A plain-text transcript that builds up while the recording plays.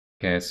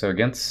Okay, so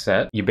against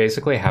Sett, you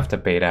basically have to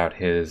bait out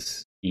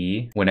his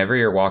E. Whenever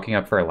you're walking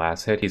up for a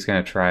last hit, he's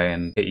going to try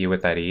and hit you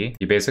with that E.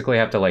 You basically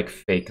have to like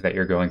fake that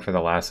you're going for the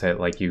last hit.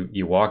 Like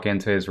you walk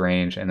into his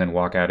range and then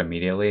walk out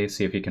immediately,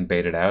 see if you can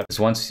bait it out.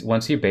 Because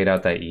once you bait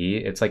out that E,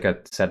 it's like a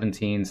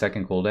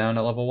 17-second cooldown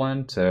at level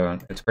 1, so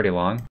it's pretty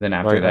long. Then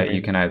after Right, I that, you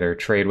mean, can either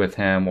trade with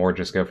him or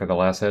just go for the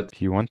last hit.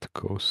 he went to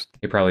Ghost.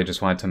 He probably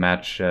just wanted to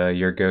match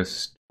your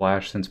Ghost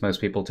Flash since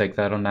most people take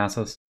that on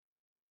Nasus.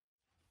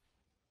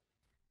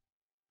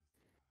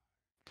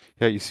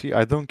 Yeah, you see,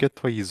 I don't get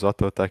why he's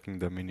auto-attacking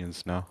the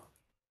minions now.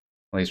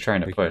 Well, he's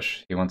trying to Like,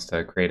 push. He wants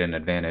to create an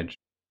advantage.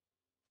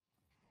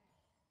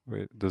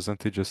 wait,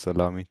 doesn't he just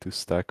allow me to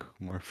stack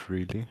more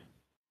freely?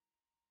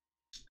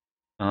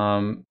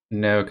 No,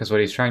 because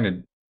what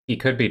he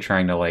could be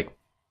trying to like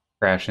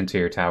crash into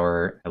your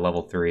tower at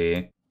level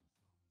 3,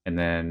 and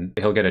then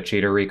he'll get a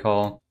cheater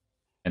recall,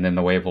 and then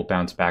the wave will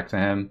bounce back to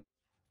him,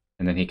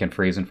 and then he can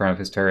freeze in front of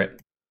his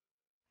turret.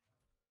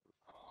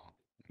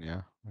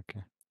 Yeah,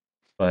 okay.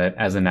 But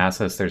as a Maybe.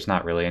 Nasus, there's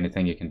not really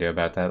anything you can do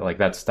about that. Like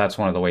that's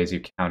one of the ways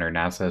you counter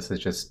Nasus is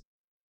just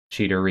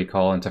cheater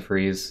recall into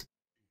freeze,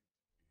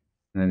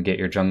 and then get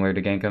your jungler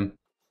to gank him.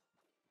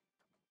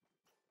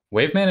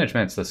 Wave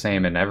management's the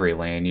same in every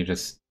lane.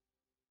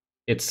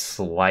 It's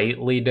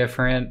slightly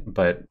different,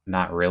 but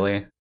not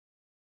really.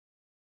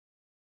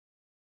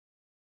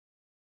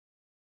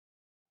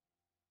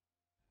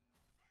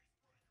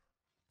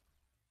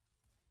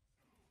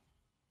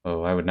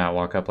 Oh, I would not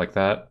walk up like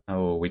that.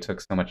 Oh, we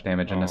took so much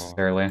damage Oh,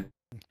 unnecessarily.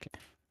 okay.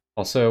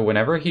 Also,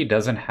 whenever he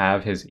doesn't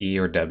have his E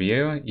or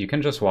W, you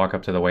can just walk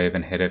up to the wave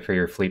and hit it for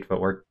your fleet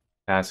footwork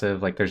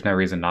passive. Like, there's no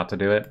reason not to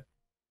do it.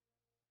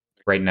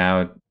 Right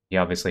now, he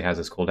obviously has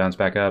his cooldowns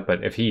back up,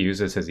 but if he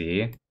uses his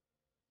E,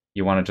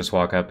 you want to just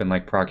walk up and,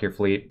 like, proc your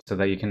fleet so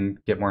that you can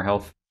get more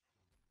health.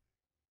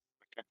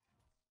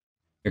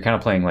 You're kind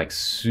of playing, like,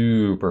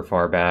 super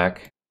far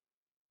back.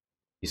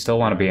 You still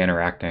want to be Yeah.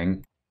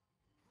 interacting.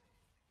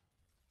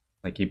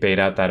 Like, you bait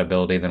out that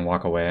ability, then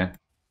walk away.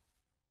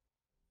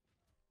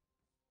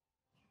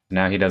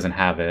 Now he doesn't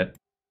have it.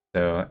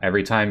 So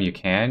every time you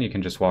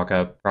can just walk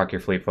up, proc your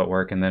fleet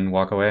footwork, and then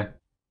walk away.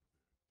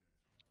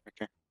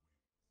 Okay.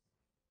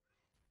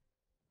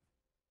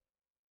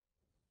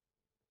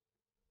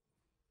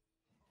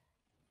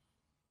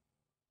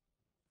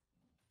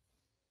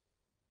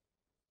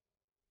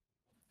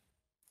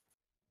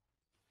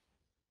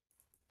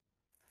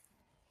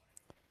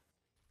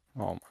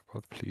 Oh my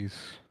god, please.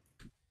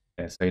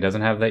 Okay, so he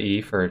doesn't have the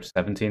E for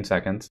 17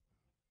 seconds.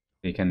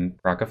 He can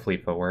proc a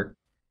fleet footwork.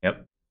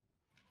 Yep.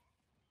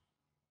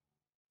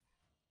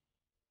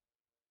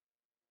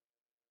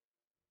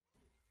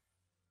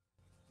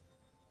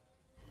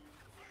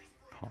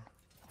 Oh.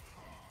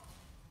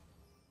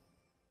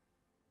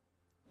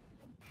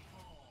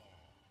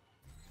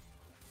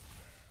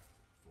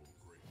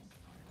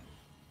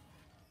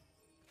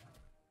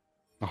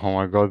 Oh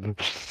my god.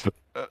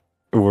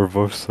 We're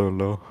both so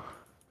low.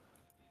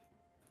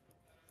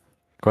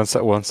 Once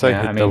I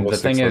Yeah, I hit mean, level the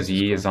thing 6, I'll is, just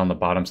Yi go. is on the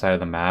bottom side of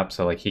the map,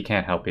 so, like, he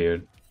can't help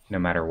you no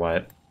matter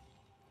what.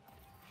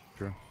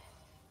 True.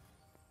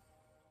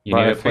 You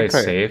need But I to play think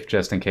I... safe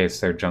just in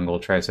case their jungle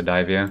tries to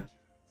dive you.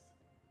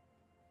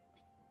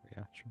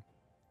 Yeah, true.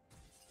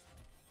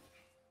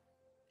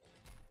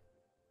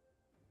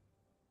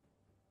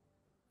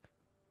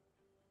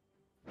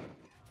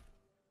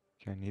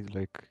 Okay, I need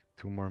like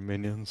 2 more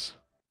minions.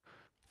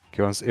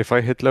 Okay, if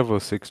I hit level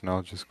 6 now,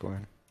 I'll just go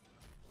in.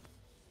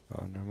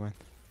 Oh, never mind.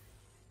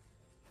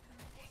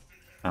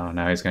 Oh,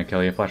 now he's gonna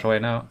kill you. Flash away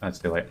now? That's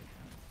too late.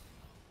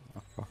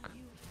 Oh, fuck.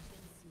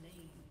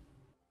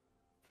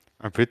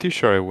 I'm pretty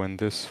sure I win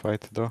this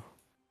fight though.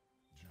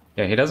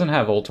 Yeah, he doesn't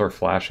have ult or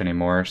flash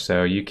anymore,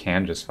 so you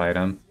can just fight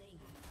him.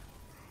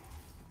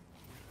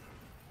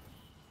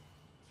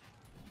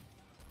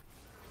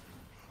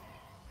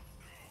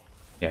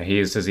 Yeah, he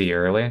used his E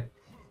early.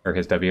 Or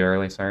his W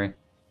early, sorry.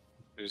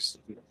 He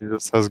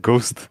just has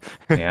ghost.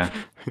 Yeah.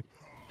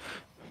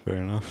 Fair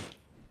enough.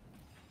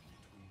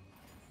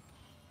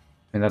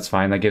 I mean, that's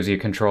fine. That gives you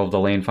control of the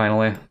lane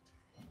finally.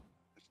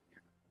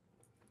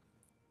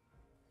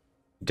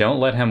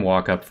 Don't let him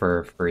walk up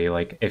for free.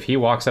 Like, if he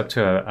walks up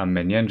to a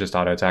minion, just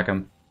auto-attack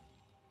him.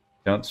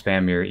 Don't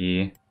spam your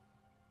E.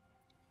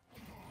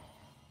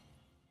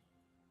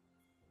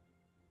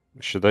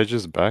 Should I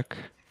just back?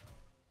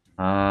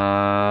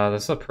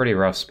 This is a pretty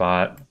rough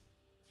spot.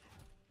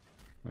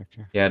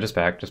 Okay. Yeah, just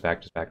back, just back,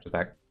 just back, just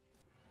back.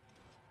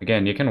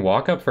 Again, you can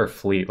walk up for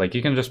fleet. Like,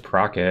 you can just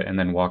proc it and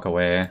then walk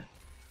away.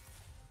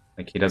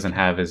 Like, he doesn't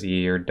have his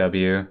E or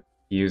W.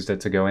 He used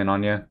it to go in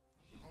on you.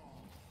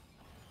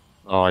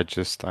 Oh, I'm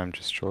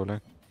just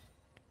trolling.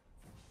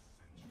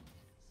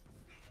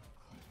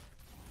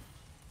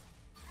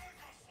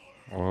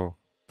 Oh.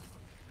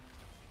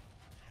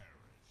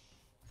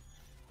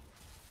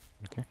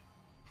 Okay.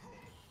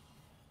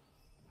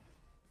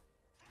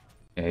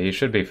 Yeah, you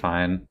should be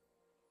fine.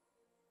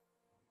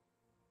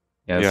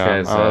 Yeah, this Yeah,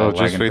 guy's I'll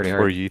just lagging wait pretty for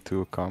hard. Yi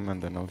to come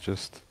and then I'll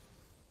just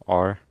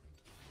R.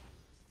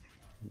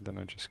 Then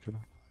I just kill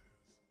him.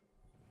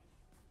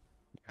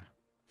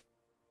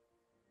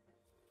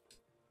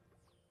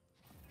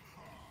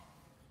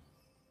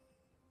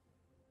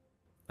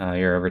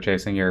 You're over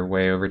chasing, you're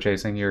way over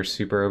chasing, you're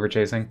super over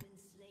chasing.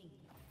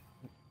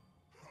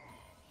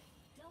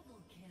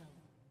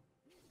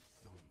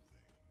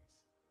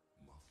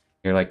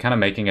 You're like kind of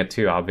making it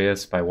too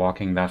obvious by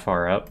walking that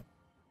far up.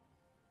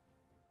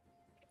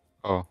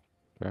 Oh,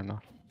 fair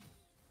enough.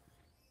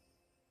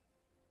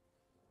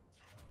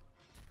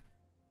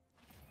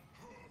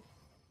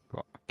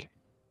 Okay.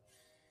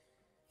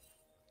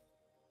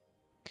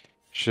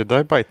 Should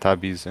I buy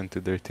tabbies into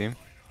their team?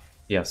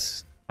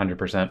 Yes,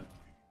 100%.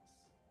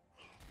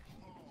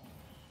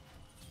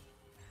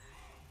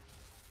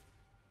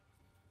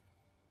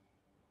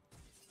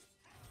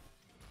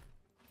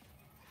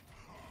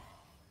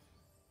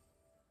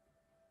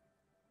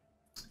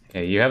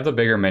 Okay, you have the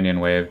bigger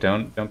minion wave.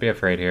 Don't be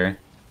afraid here.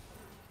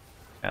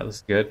 Yeah, this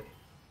is good.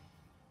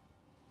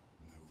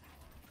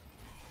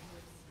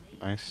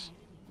 Nice.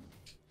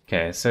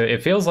 Okay, so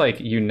it feels like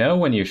you know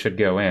when you should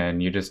go in,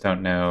 you just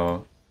don't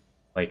know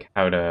like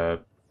how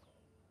to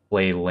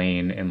play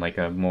lane in like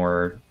a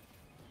more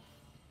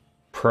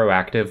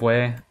proactive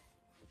way.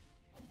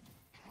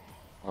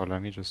 Oh,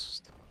 let me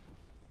just...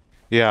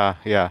 Yeah,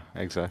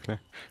 exactly.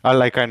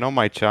 I know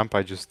my champ,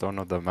 I just don't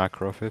know the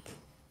macro of it.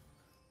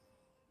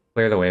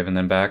 Clear the wave and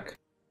then back.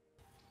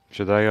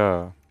 Should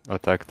I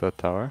attack the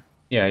tower?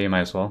 Yeah, you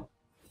might as well.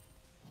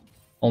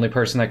 Only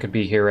person that could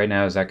be here right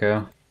now is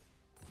Echo.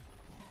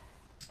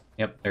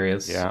 Yep, there he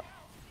is. Yeah.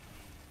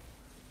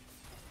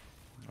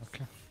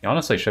 Okay. You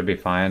honestly should be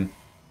fine.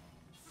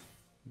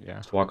 Yeah.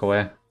 Just walk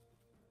away.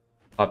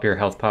 Pop your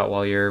health pot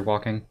while you're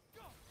walking.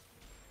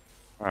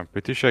 I'm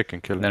pretty sure I can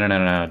kill him.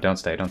 No, don't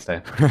stay, don't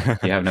stay.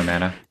 You have no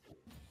mana.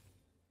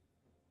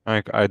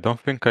 I don't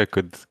think I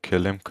could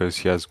kill him because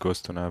he has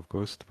Ghost and I have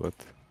Ghost, but...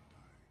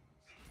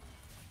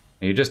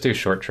 You just do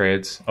short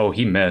trades. Oh,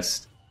 he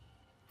missed.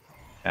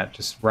 Yeah,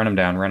 just run him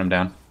down, run him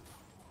down.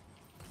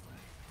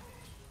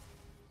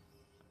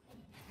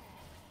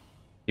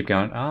 Keep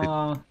going.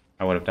 Ah,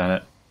 I would have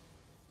done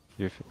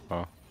it.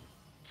 Oh.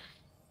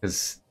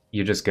 Because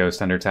you just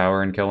ghost under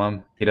tower and kill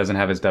him. He doesn't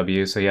have his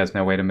W, so he has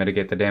no way to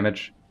mitigate the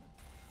damage.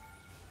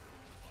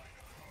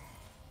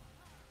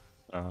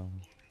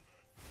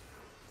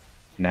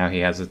 Now he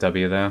has his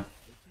W, though.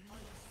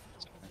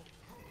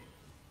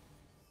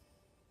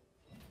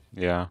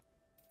 Yeah.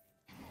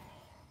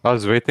 I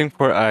was waiting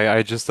for...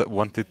 I just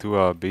wanted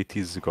to bait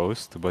his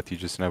Ghost, but he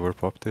just never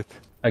popped it.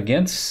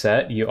 Against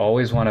Sett, you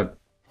always want to...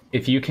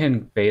 If you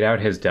can bait out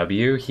his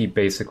W, he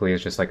basically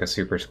is just like a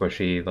super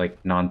squishy, like,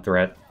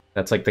 non-threat.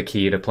 That's like the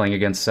key to playing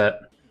against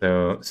Sett.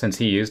 So since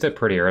he used it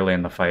pretty early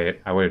in the fight,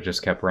 I would have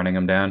just kept running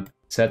him down.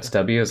 Sett's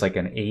W is like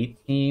an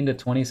 18 to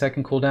 20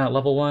 second cooldown at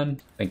level 1.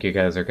 I think you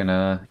guys are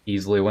gonna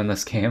easily win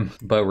this game.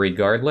 But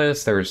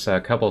regardless, there's a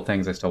couple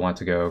things I still want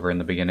to go over in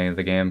the beginning of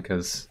the game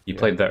because you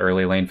played the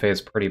early lane phase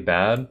pretty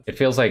bad. It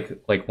feels like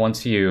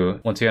once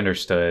you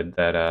understood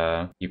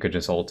that you could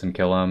just ult and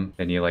kill him,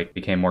 then you like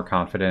became more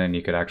confident and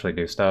you could actually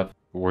do stuff.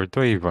 Where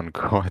do I even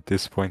go at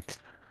this point?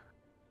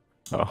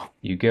 Oh.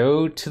 You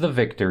go to the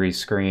victory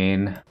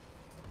screen.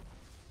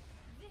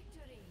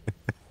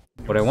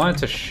 What I wanted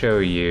to show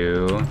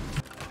you,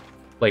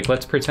 like,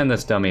 let's pretend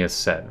this dummy is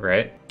Sett,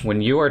 right? When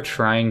you are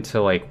trying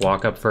to, like,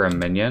 walk up for a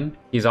minion,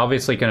 he's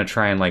obviously going to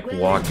try and, like,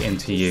 walk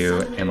into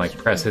you and, like,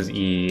 press his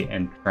E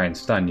and try and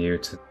stun you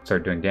to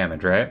start doing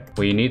damage, right?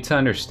 What you need to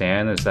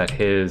understand is that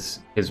his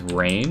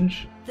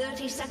range,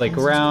 like,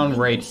 around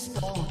right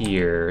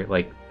here,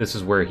 like, this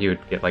is where he would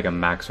get, like, a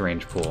max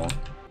range pool.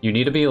 You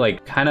need to be,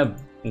 like, kind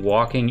of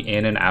walking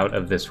in and out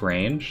of this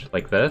range,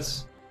 like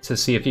this, to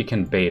see if you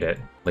can bait it.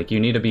 Like,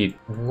 you need to be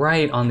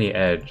right on the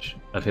edge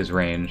of his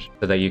range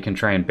so that you can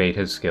try and bait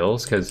his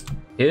skills, because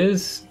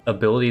his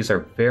abilities are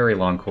very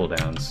long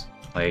cooldowns.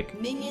 Like,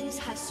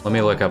 let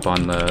me look up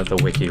on the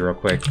wiki real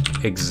quick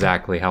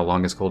exactly how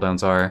long his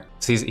cooldowns are.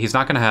 So he's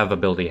not going to have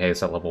ability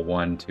haste at level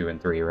 1, 2,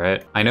 and 3,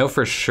 right? I know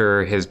for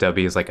sure his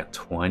W is like a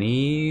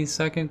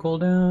 20-second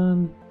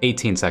cooldown?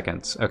 18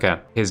 seconds. Okay.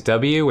 His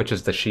W, which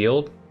is the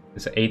shield,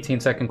 is an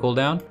 18-second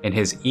cooldown, and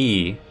his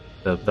E,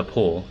 the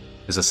pull,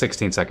 is a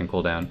 16-second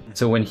cooldown.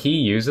 So when he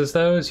uses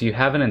those, you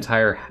have an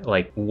entire,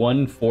 like,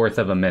 1/4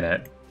 of a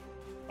minute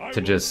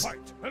to just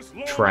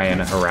try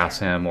and harass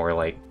him or,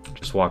 like,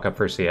 just walk up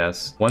for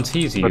CS. Once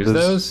he's used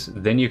those,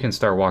 then you can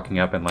start walking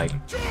up and, like,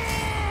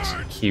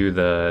 Q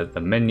the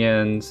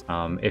minions.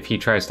 If he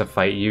tries to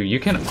fight you, you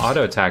can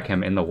auto-attack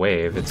him in the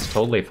wave. It's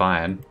totally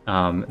fine.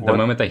 The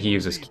moment that he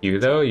uses Q,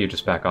 though, you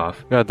just back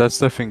off. Yeah, that's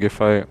the thing.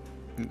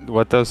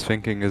 What I was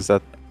thinking is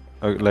that,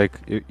 like,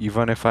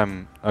 even if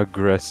I'm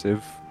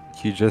aggressive,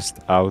 he just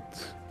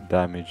out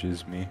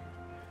damages me.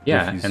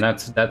 Yeah, and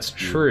that's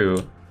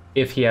true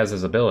if he has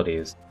his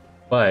abilities.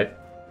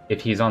 But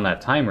if he's on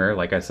that timer,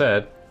 like I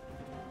said,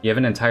 you have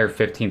an entire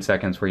 15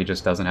 seconds where he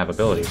just doesn't have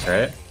abilities,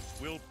 right?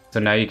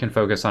 So now you can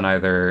focus on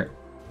either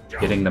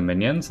getting the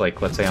minions,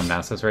 like let's say I'm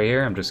Nasus right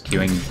here, I'm just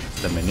queuing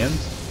the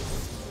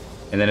minions.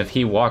 And then if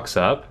he walks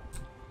up,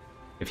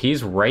 if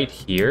he's right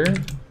here,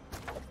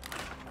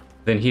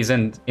 then he's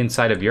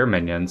inside of your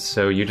minions,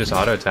 so you just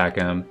auto-attack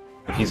him.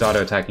 If he's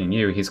auto-attacking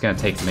you, he's going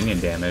to take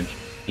minion damage.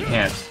 He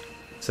can't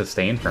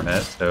sustain from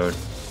it, so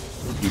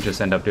you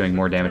just end up doing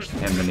more damage to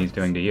him than he's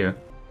doing to you.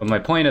 But my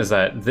point is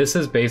that this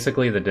is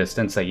basically the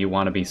distance that you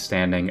want to be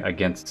standing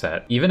against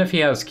Sett. Even if he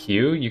has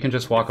Q, you can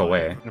just walk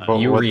away.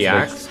 You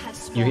react,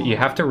 you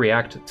have to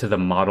react to the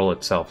model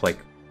itself, like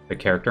the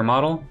character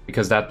model,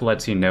 because that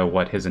lets you know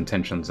what his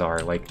intentions are.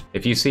 Like,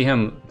 if you see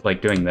him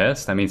like doing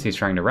this, that means he's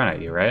trying to run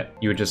at you, right?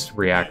 You would just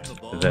react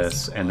to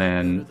this, and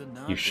then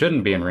you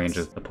shouldn't be in range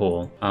of the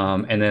pool.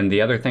 And then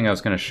the other thing I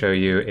was going to show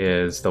you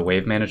is the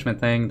wave management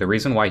thing. The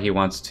reason why he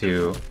wants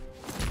to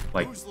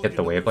like hit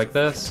the wave like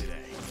this,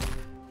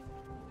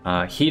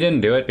 he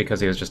didn't do it because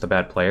he was just a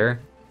bad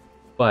player,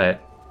 but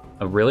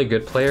a really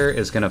good player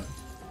is gonna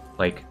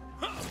like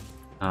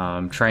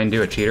try and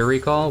do a cheater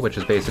recall, which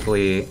is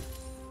basically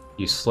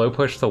you slow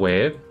push the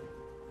wave,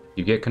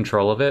 you get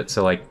control of it,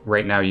 so like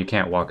right now you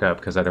can't walk up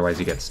because otherwise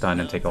you get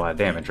stunned and take a lot of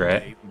damage,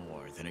 right?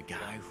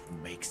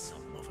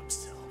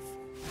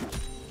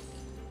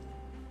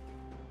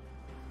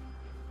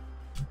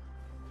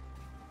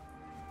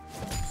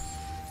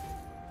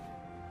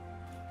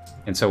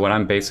 And so what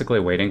I'm basically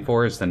waiting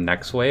for is the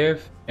next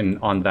wave, and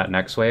on that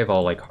next wave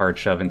I'll like hard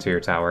shove into your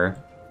tower.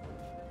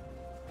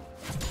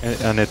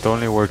 And it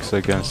only works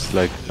against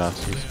like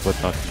Nasus,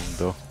 but not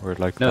Mundo, or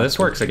like... No, this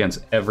works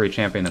against every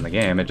champion in the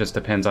game. It just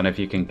depends on if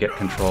you can get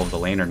control of the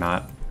lane or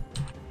not.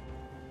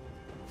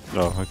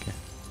 Oh, okay.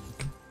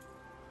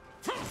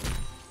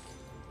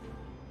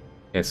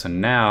 Okay, so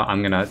now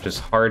I'm gonna just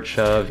hard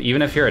shove.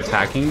 Even if you're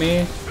attacking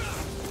me,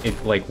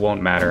 it like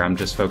won't matter. I'm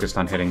just focused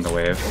on hitting the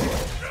wave.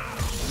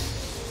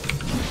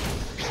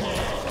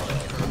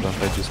 Don't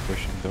I just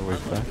pushing the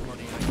wave back?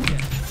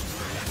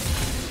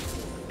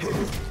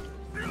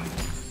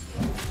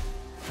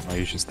 Oh,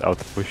 you just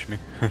out-push me.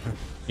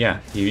 Yeah,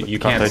 you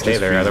can't stay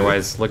there,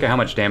 otherwise look at how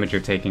much damage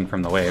you're taking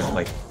from the wave.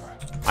 Like,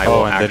 I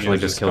will actually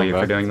just kill you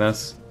for doing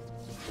this.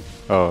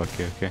 Oh,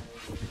 okay, okay.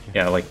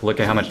 Yeah, like, look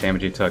at how much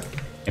damage you took.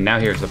 And now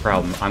here's the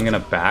problem. I'm gonna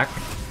back,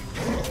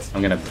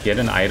 I'm gonna get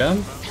an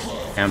item,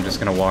 and I'm just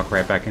gonna walk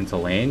right back into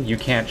lane. You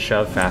can't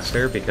shove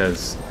faster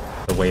because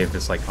the wave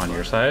is like on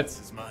your side.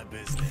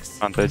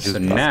 So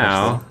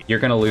now, you're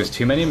gonna lose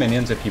too many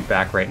minions if you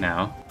back right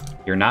now.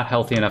 You're not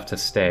healthy enough to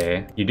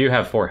stay. You do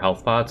have 4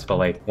 health pots, but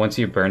like, once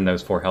you burn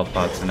those 4 health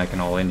pots, then I can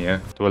all in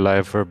you. Will I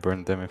ever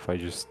burn them if I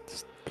just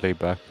play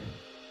back?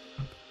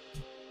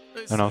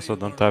 And also,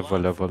 don't have a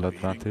level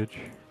advantage?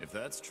 If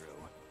that's true.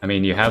 I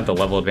mean, you have the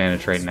level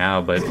advantage right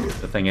now, but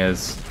the thing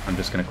is, I'm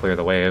just gonna clear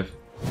the wave.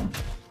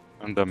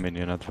 And the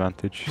minion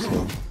advantage,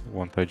 so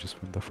won't I just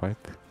win the fight?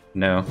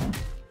 No.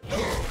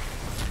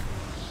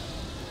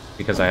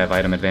 Because I have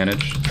item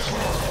advantage.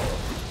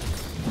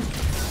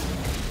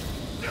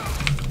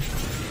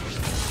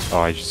 Oh,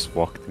 I just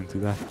walked into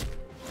that.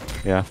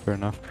 Yeah, fair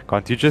enough.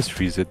 Can't you just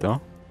freeze it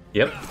though?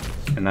 Yep.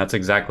 And that's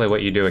exactly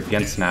what you do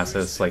against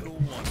Nasus. Like,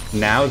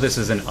 now this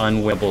is an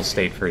unwinnable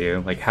state for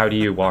you. Like, how do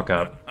you walk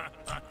up?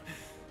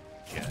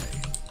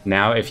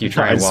 Now, if you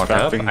try and walk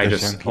up, I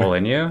just pull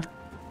in you.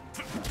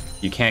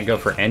 You can't go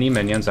for any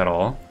minions at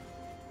all.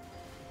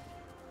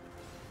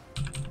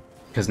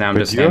 Because now I'm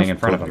just standing in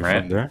front of them,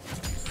 right? There?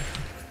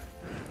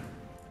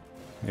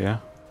 Yeah.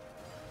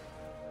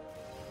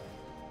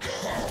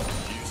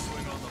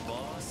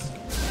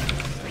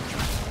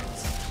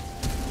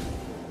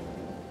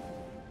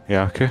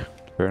 Yeah, okay.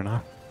 Fair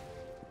enough.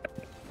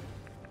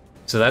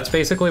 So that's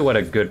basically what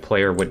a good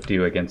player would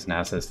do against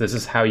Nasus. This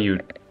is how you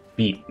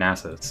beat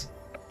Nasus.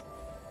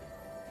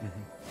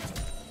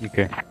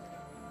 Okay.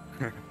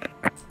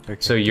 Okay.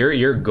 So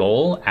your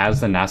goal as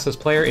the Nasus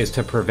player is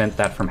to prevent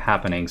that from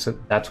happening. So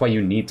that's why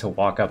you need to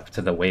walk up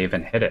to the wave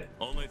and hit it.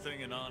 Only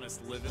thing an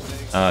honest living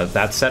makes.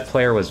 That Sett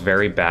player was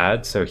very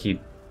bad, so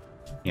he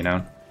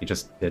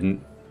just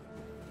didn't.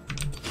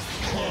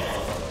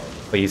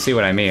 But you see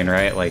what I mean,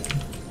 right? Like,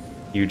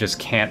 you just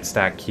can't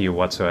stack Q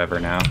whatsoever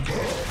now.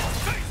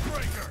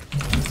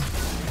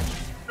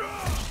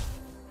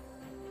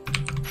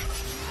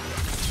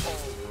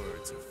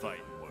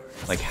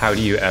 Like, how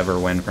do you ever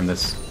win from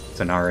this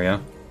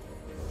scenario?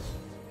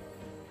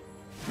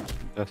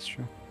 That's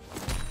true.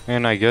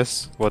 And I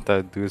guess what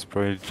I'd do is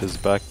probably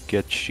just back,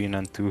 get Sheen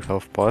and 2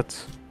 health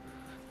pots.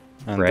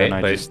 And right, then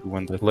I but just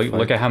win the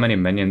look at how many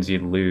minions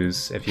you'd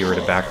lose if you were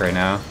to back right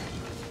now.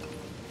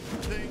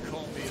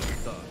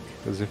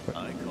 Because if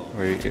I,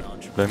 wait,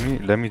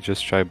 let me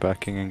just try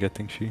backing and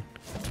getting Sheen.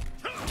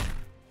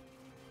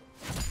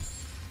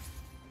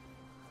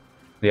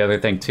 The other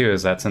thing too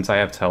is that since I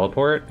have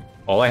teleport,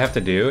 all I have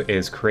to do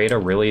is create a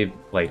really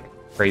like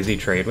crazy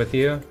trade with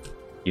you.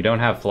 You don't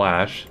have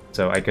flash,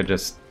 so I could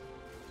just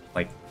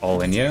like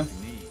all in you.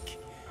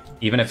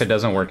 Even if it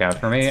doesn't work out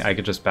for me, I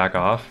could just back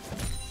off,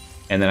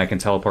 and then I can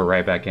teleport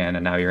right back in,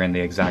 and now you're in the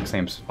exact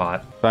same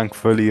spot.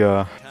 Thankfully,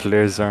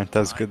 players aren't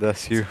as good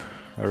as you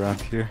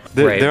around here.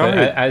 Right, but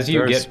as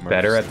you get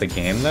better at the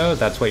game, though,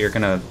 that's what you're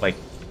gonna like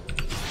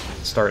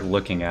start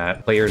looking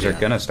at. Players are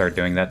gonna start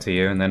doing that to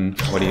you, and then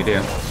what do you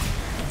do?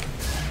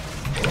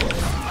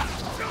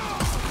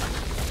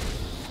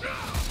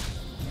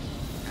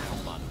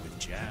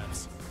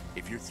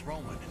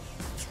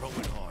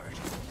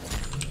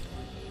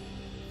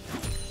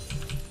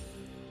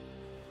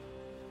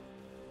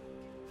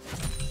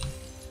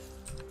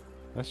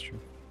 That's true.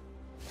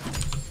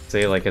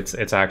 See, like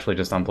it's actually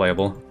just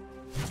unplayable.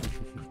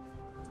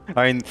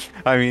 I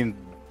mean,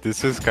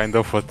 this is kind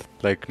of what,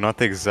 like,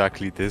 not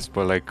exactly this,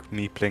 but like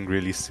me playing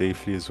really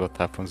safely is what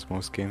happens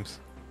most games.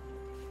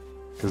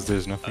 Because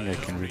there's nothing I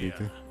can really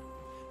do.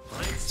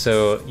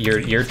 So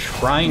you're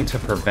trying to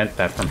prevent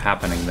that from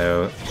happening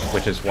though,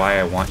 which is why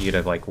I want you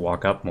to like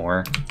walk up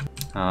more.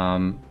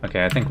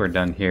 Okay, I think we're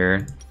done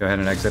here. Go ahead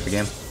and exit the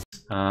game.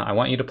 I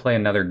want you to play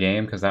another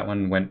game because that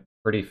one went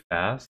pretty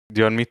fast.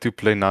 Do you want me to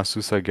play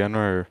Nasus again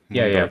or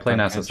Yeah, Dark play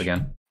Time Nasus Edge?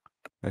 again.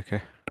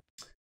 Okay.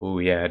 Oh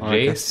yeah, Oh,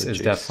 I guess Jayce the is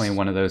Jayce. definitely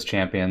one of those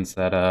champions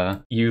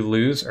that you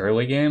lose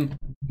early game,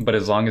 but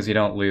as long as you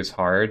don't lose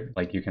hard,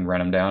 like you can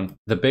run him down.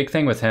 The big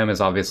thing with him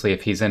is obviously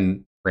if he's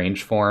in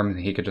range form,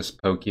 he could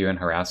just poke you and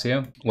harass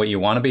you. What you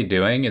want to be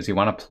doing is you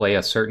want to play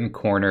a certain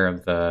corner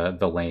of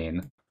the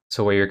lane.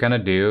 So what you're gonna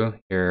do,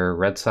 your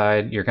red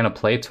side, you're gonna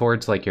play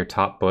towards like your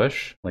top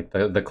bush, like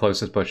the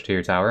closest bush to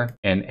your tower.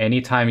 And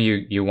anytime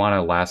you want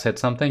to last hit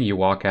something, you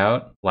walk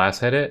out, last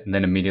hit it, and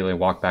then immediately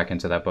walk back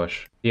into that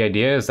bush. The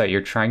idea is that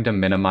you're trying to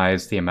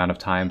minimize the amount of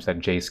times that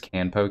Jayce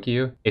can poke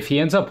you. If he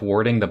ends up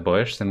warding the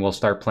bush, then we'll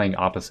start playing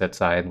opposite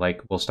side,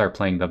 like we'll start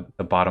playing the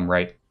bottom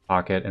right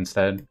pocket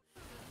instead.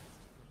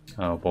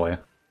 Oh boy.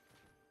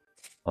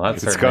 Well, that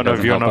It's certainly gonna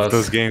doesn't be one help of us.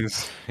 those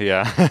games.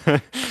 Yeah.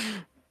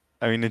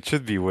 I mean, it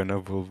should be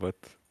winnable, but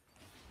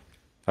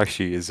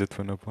actually, is it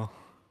winnable?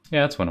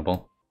 Yeah, it's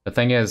winnable. The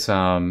thing is,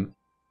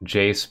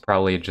 Jayce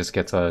probably just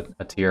gets a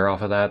tier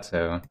off of that,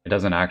 so it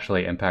doesn't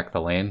actually impact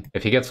the lane.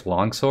 If he gets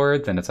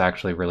longsword, then it's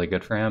actually really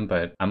good for him,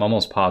 but I'm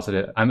almost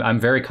positive.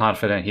 I'm very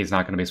confident he's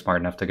not going to be smart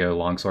enough to go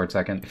longsword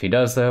second. If he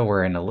does, though,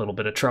 we're in a little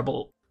bit of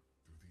trouble.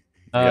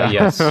 Yeah.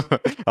 Yes.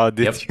 Oh,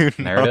 did Yep, you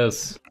there it know?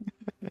 is.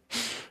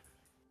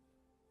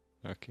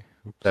 Okay.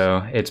 Oops.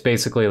 So it's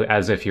basically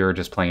as if you were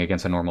just playing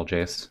against a normal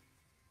Jayce.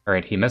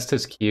 Alright, he missed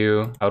his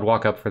Q. I would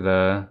walk up for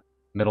the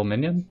middle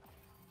minion.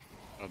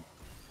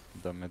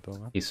 The middle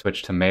one. He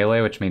switched to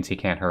melee, which means he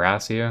can't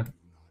harass you.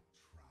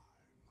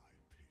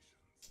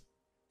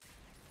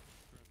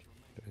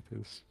 There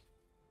it is.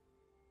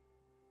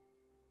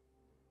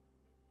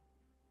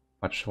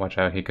 Watch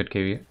out, he could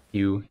Q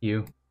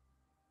you.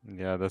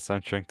 Yeah, that's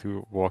I'm trying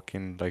to walk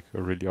in like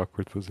a really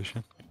awkward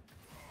position.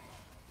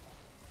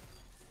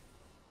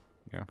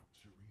 Yeah.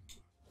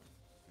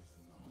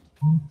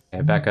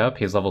 Okay, back up.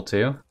 He's level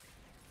 2.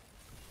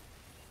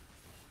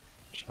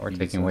 We're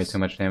taking way Jesus. too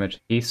much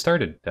damage. He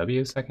started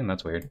W second?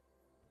 That's weird.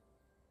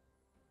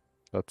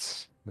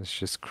 That's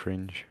just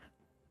cringe.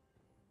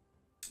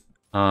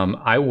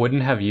 I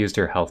wouldn't have used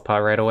your health pot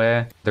right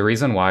away. The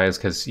reason why is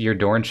because your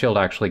Dorn Shield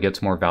actually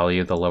gets more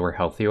value the lower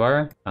health you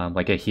are.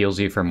 Like it heals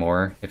you for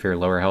more if you're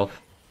lower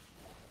health.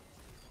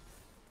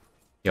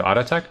 You auto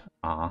attack?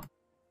 Aw. I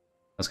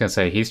was gonna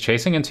say, he's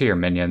chasing into your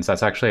minions.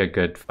 That's actually a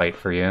good fight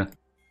for you.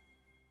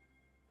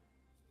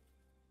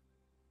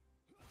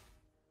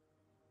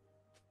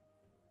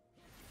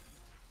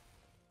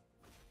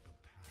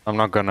 I'm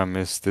not gonna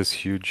miss this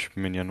huge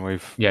minion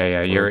wave.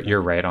 Yeah,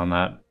 you're right on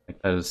that. Like,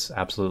 that is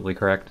absolutely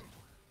correct.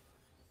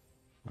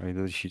 Why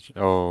did she?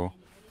 Oh.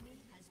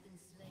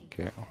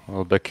 Okay.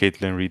 Well, the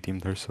Caitlyn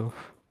redeemed herself.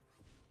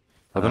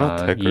 I don't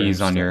know. Hecker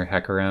He's on instead. your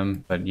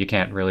Hecarim, but you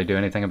can't really do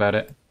anything about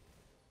it.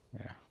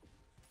 Yeah.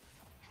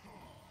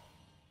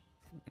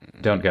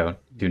 Don't go.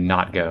 Do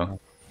not go.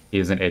 He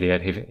is an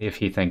idiot if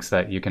he thinks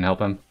that you can help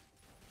him.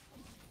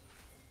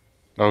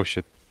 Oh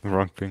shit!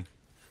 Wrong thing.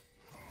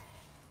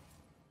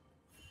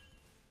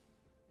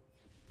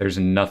 There's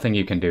nothing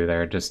you can do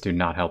there. Just do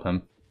not help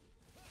him.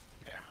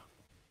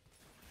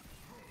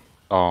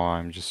 Oh,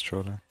 I'm just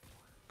trolling.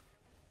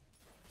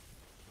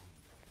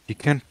 He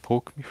can't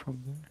poke me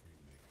from there.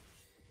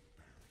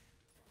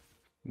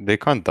 They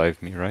can't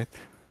dive me, right?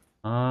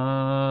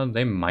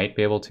 They might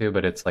be able to,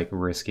 but it's like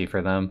risky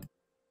for them.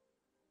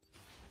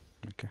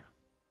 Okay.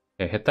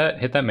 Okay, hit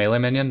that melee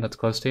minion that's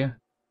close to you.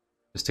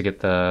 Just to get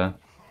the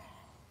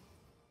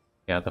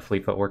the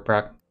fleet footwork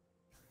proc.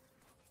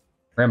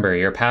 Remember,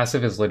 your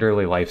passive is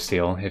literally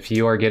lifesteal. If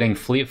you are getting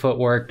fleet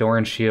footwork,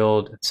 Doran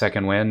Shield,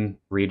 second win,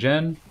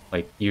 regen,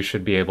 like you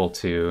should be able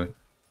to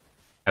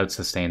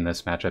out-sustain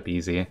this matchup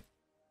easy.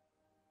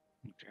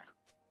 Okay.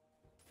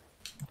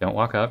 Don't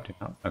walk up.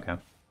 Okay.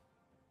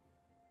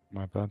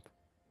 My bad.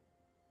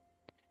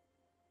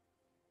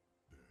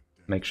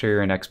 Make sure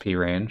you're in XP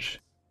range.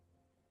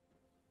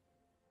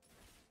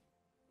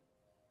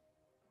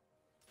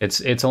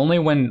 It's only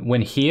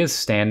when he is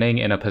standing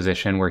in a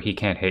position where he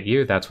can't hit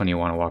you, that's when you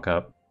want to walk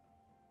up.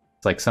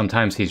 It's like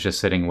sometimes he's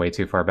just sitting way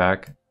too far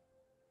back.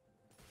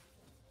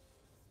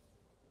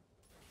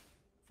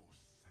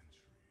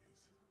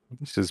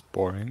 This is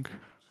boring.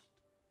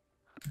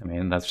 I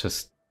mean, that's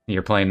just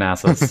you're playing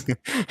Nasus.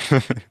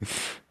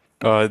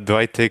 Do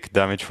I take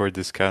damage for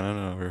this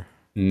cannon or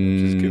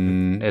just give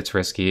it? It's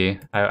risky.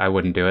 I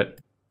wouldn't do it.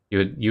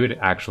 You would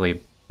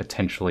actually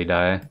potentially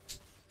die.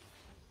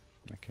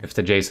 Okay. If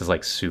the Jayce is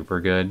like super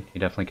good, he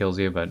definitely kills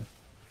you, but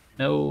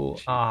no.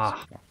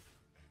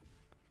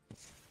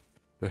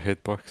 The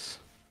hitbox.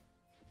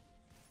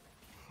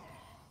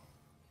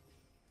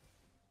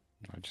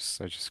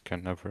 I just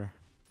can never.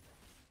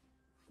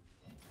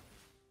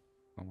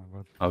 Oh my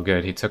god. Oh,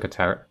 good. He took a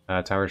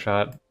tower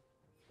shot.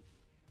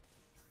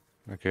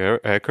 Okay,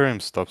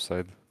 Hecarim's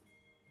topside.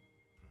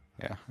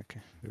 Yeah,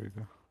 okay, there we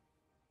go.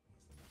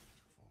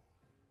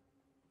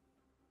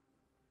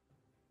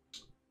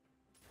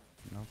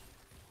 No.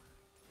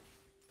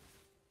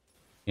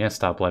 Yeah,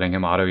 stop letting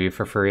him auto you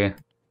for free.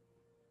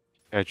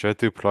 I tried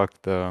to block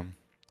the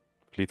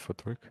fleet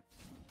footwork.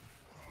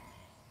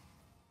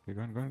 You're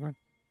going.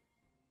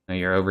 No,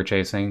 you're over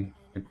chasing.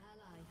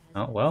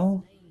 Oh,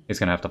 well. He's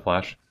gonna have to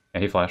flash.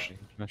 Yeah, he flashed.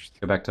 Flashed.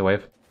 Go back to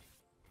wave.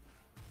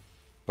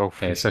 Oh,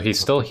 Okay, so he's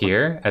still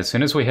here. As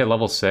soon as we hit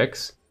level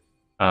 6,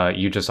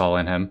 you just all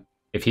in him.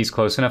 If he's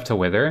close enough to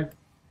wither,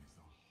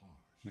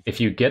 if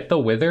you get the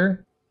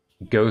wither,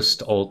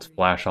 ghost ult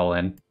flash all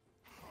in.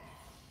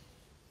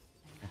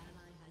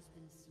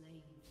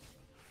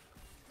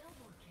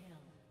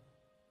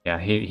 Yeah,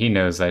 he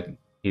knows that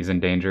he's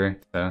in danger,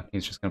 so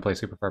he's just gonna play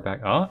super far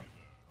back. Oh,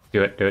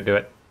 do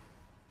it.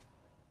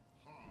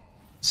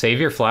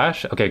 Save your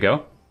flash. Okay,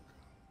 go.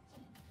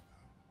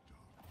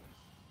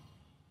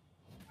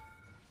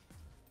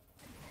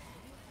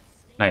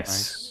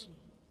 Nice.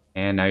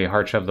 And now you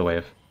hard shove the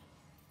wave.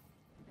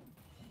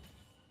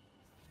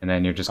 And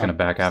then you're just gonna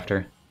back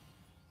after.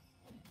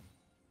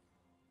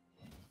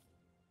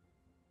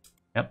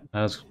 Yep,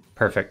 that was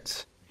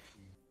perfect.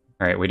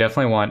 Alright, we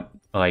definitely want,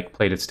 like,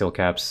 plated steel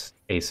caps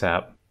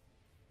ASAP.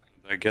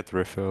 I get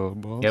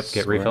refillables. Yep,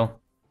 get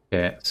refill.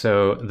 Okay,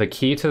 so the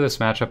key to this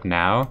matchup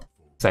now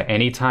is that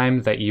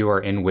anytime that you are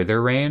in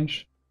wither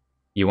range,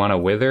 you want to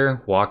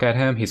wither, walk at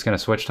him, he's going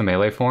to switch to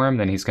melee form,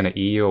 then he's going to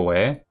E you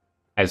away.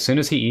 As soon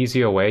as he E's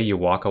you away, you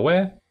walk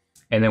away,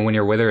 and then when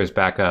your wither is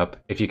back up,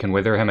 if you can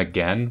wither him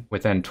again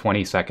within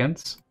 20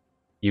 seconds,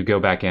 you go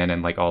back in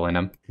and like all in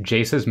him.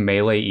 Jayce's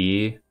melee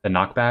E, the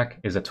knockback,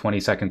 is a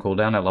 20-second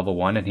cooldown at level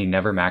 1, and he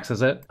never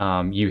maxes it.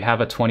 You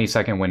have a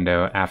 20-second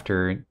window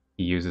after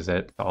he uses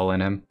it to all in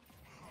him.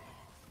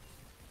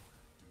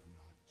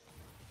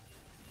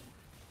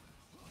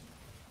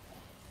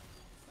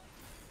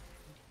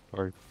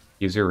 Or,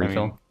 Use your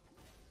refill.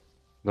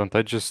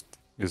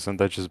 Isn't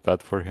that just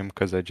bad for him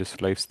because I just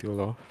lifesteal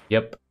off?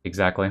 Yep,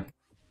 exactly.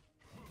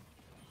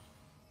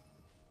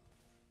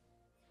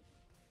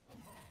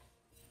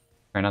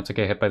 Try not to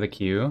get hit by the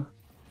Q.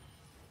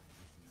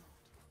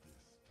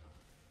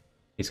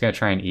 He's gonna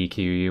try and EQ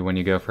you when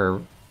you go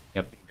for...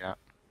 Yep. Yeah.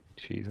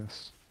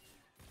 Jesus.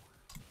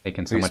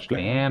 Taking so much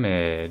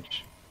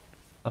damage.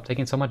 Stop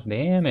taking so much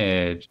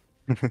damage.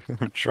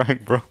 I'm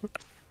trying, bro.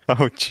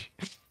 Ouch.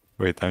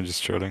 Wait, I'm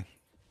just trolling.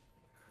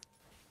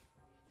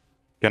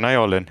 Can I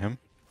all in him?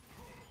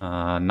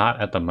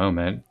 Not at the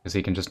moment, because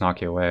he can just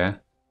knock you away.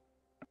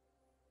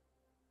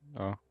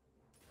 Oh.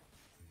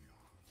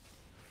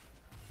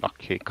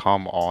 Okay,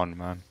 come on,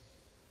 man.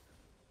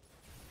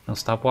 No,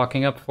 stop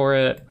walking up for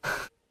it.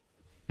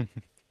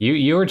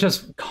 You were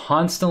just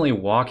constantly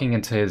walking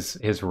into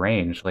his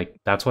range. Like,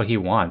 that's what he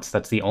wants.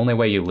 That's the only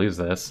way you lose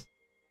this.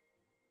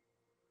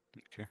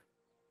 Okay.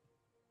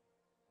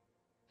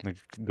 Like,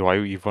 do I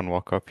even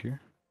walk up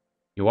here?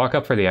 You walk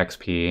up for the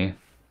XP.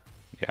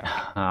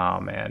 Yeah. Oh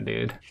man,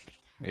 dude.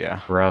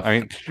 Yeah. Rough. I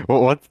mean,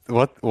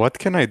 what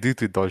can I do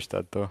to dodge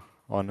that though?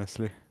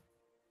 Honestly,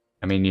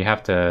 I mean, you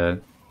have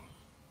to.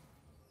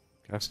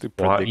 you have to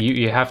predict.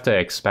 You have to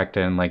expect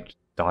it and like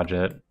dodge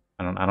it.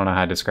 I don't know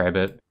how to describe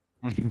it.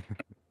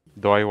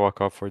 Do I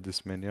walk up for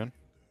this minion?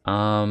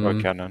 Or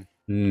cannon?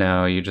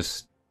 No, you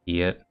just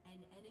eat it.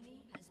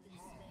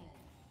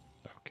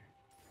 Okay.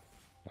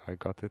 I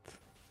got it.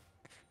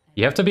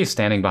 You have to be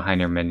standing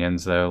behind your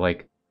minions though,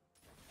 like.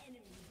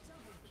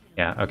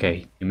 Yeah,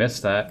 okay, you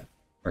missed that.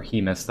 Or he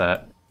missed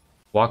that.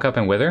 Walk up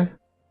and wither.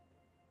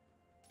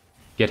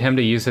 Get him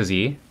to use his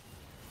E.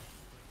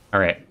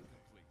 Alright.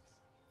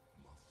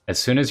 As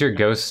soon as your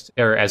ghost,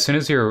 or as soon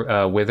as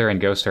your wither and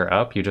ghost are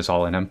up, you just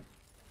all in him.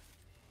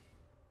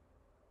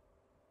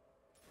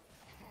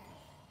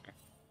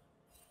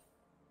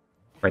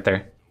 Right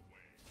there.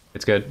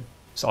 It's good.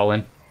 Just all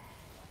in.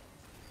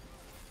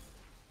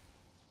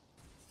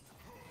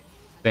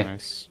 See?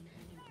 Nice.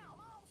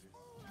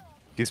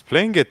 He's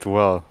playing it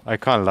well. I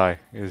can't lie.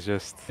 It's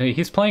just...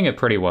 He's playing it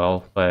pretty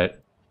well,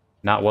 but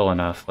not well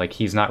enough. Like,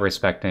 he's not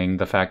respecting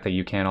the fact that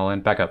you can't all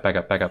in. Back up.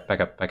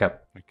 Okay.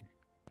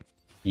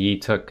 He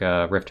took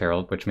Rift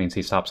Herald, which means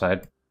he's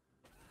topside.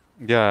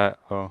 Yeah,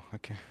 oh,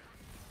 okay.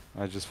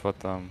 I just thought,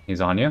 He's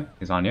on you.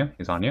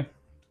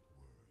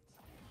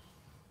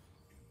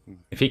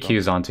 If he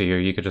Qs onto you,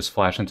 you could just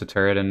flash into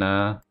turret and,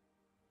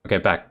 Okay,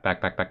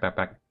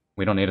 back.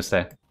 We don't need to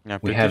stay. Yeah,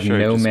 We have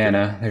no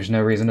mana. There's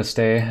no reason to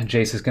stay.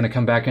 Jayce is going to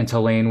come back into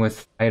lane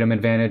with item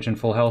advantage and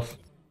full health.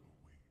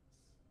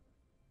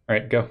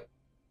 Alright, go.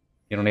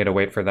 You don't need to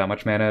wait for that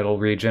much mana. It'll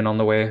regen on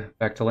the way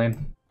back to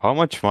lane. How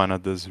much mana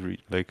does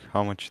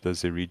how much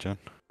does it regen?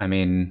 I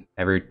mean,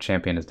 every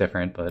champion is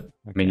different, but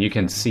I mean, you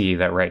can see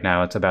that right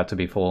now it's about to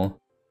be full.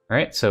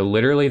 Alright, so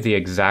literally the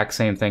exact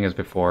same thing as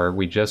before.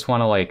 We just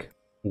want to, like,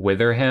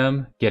 wither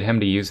him, get him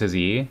to use his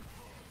E,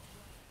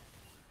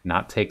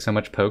 not take so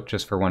much poke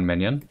just for one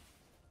minion.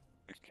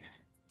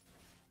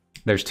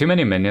 There's too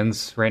many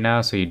minions right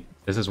now, so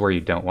this is where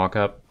you don't walk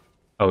up.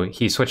 Oh,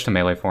 he switched to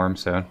melee form,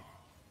 so...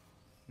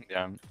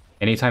 Yeah.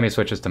 Anytime he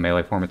switches to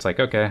melee form, it's like,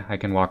 okay, I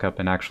can walk up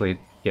and actually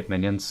get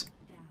minions.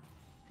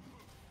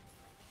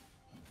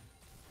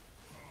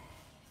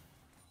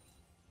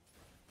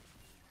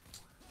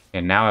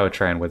 And now I would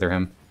try and wither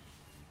him.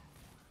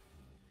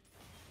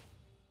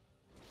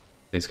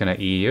 He's gonna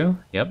E you.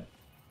 Yep.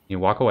 You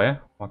walk away,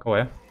 walk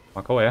away,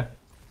 walk away.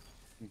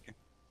 Okay.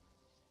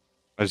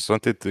 I just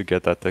wanted to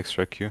get that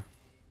extra Q.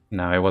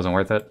 No, it wasn't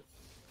worth it.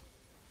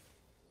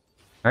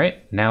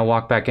 Alright, now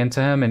walk back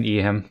into him and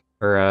E him,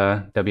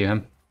 or W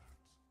him.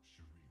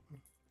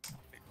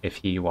 If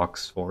he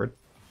walks forward.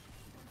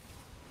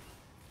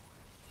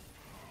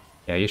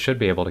 Yeah, you should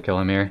be able to kill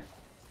him here.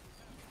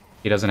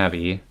 He doesn't have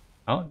E.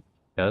 Oh, he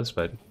does,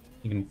 but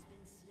you can...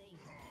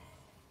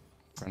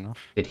 Fair enough.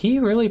 Did he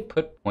really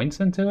put points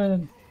into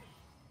it?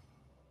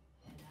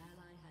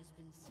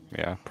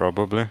 Yeah,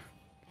 probably.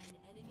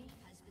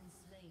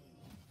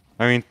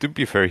 I mean, to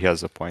be fair, he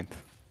has a point.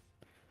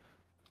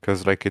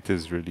 Because, like, it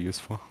is really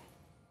useful.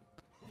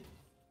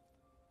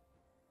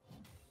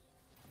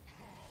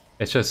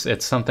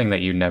 It's something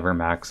that you never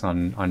max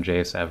on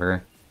Jayce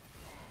ever.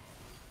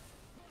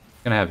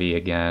 Gonna have E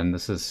again.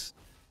 This is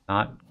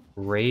not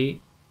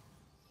great.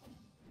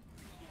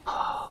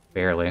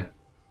 Barely.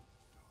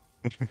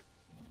 I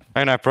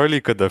mean, I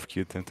probably could have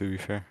queued him, to be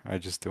fair. I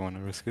just didn't want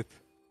to risk it.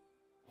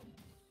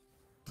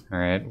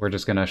 Alright, we're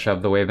just gonna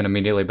shove the wave and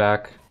immediately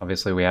back.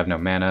 Obviously we have no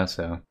mana,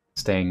 so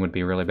staying would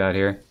be really bad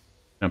here.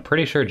 And I'm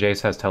pretty sure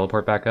Jayce has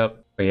teleport back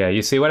up. But yeah,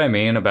 you see what I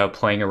mean about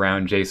playing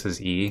around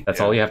Jayce's E? That's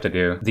all you have to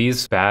do.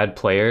 These bad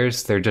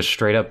players, they're just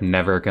straight up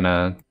never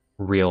gonna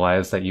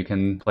realize that you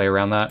can play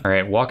around that.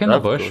 Alright, walk in the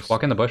bush,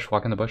 walk in the bush,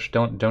 walk in the bush.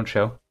 Don't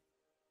show.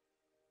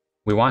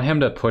 We want him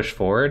to push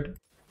forward,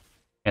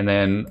 and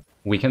then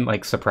we can,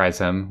 like, surprise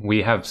him.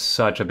 We have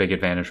such a big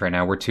advantage right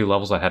now. We're 2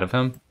 levels ahead of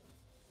him.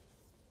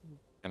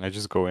 Can I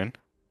just go in?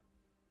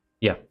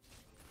 Yeah.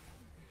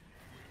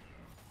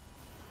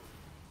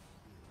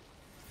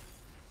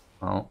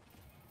 Well,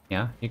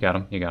 yeah, you got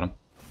him, you got him.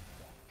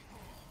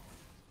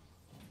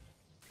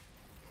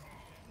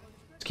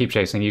 Just keep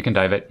chasing, you can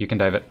dive it, you can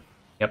dive it.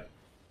 Yep.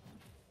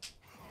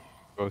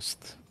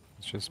 Ghost.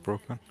 It's just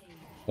broken.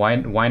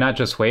 Why not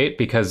just wait?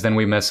 Because then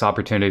we miss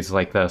opportunities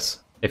like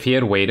this. If he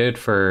had waited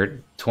for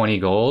 20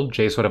 gold,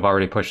 Jayce would have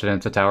already pushed it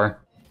into tower.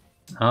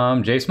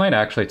 Jayce might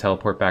actually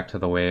teleport back to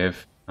the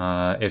wave.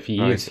 If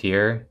he is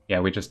here, yeah,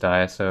 we just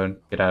die, so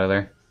get out of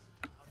there.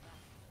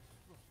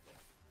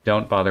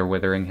 Don't bother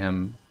withering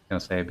him, I'm gonna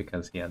say,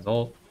 because he has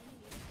ult.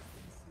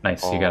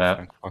 Nice, you got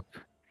out. Fuck.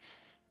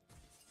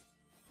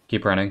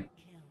 Keep running.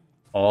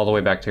 All the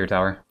way back to your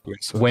tower.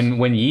 Nasus.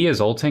 When Yi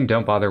is ulting,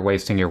 don't bother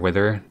wasting your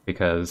wither,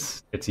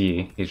 because it's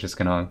Yi. He's just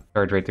gonna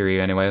charge right through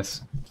you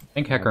anyways. I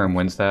think Hecarim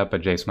wins that,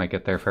 but Jayce might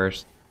get there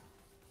first.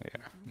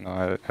 Yeah,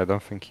 no, I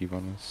don't think he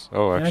wins.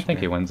 Oh, actually. Yeah, I think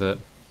he wins it.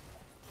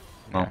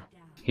 Well,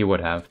 he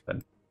would have, but...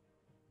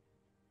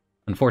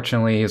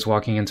 Unfortunately, he's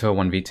walking into a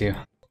 1v2.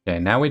 Okay,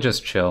 now we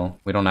just chill.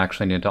 We don't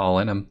actually need to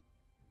all-in him.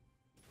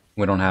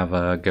 We don't have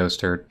a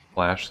ghost or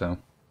flash, so...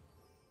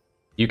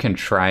 You can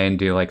try and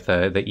do, like,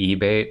 the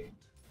E-bait.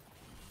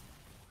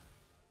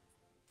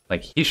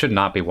 Like, he should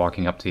not be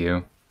walking up to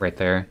you, right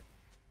there.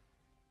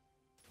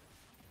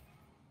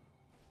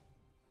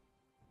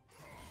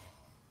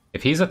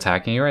 If he's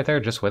attacking you right there,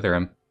 just wither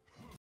him.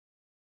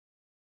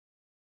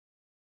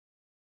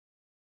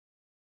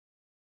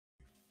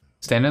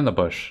 Stand in the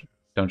bush.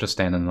 Don't just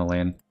stand in the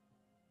lane.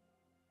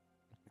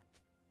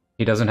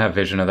 He doesn't have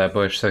vision of that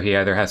bush, so he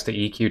either has to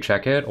EQ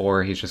check it,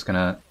 or he's just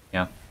gonna...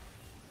 yeah.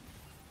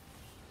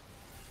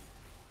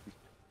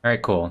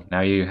 Alright, cool.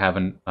 Now you have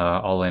an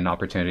all-in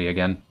opportunity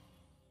again.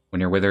 When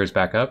your wither is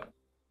back up,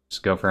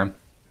 just go for him.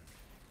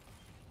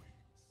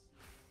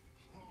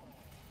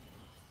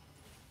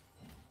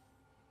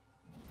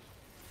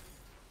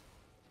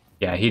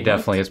 Yeah, he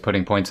definitely is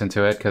putting points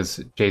into it,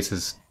 because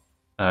Jayce's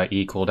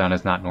E cooldown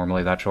is not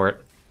normally that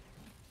short.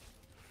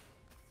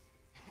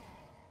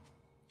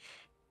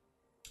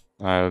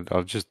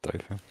 I'll just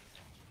dive him.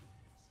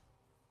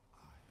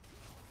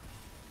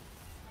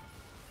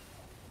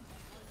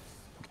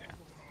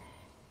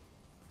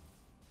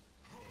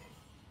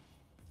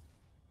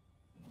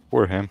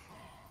 Poor him.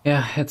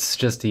 Yeah, it's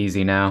just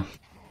easy now.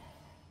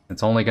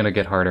 It's only going to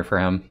get harder for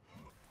him.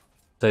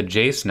 The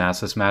Jayce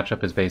Nasus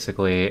matchup is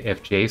basically,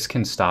 if Jayce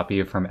can stop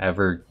you from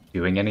ever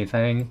doing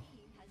anything,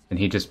 then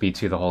he just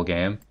beats you the whole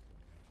game.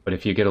 But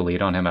if you get a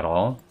lead on him at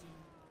all,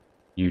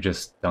 you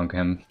just dunk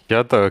him. He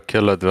had the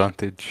kill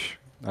advantage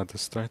at the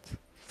start.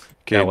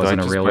 Okay, that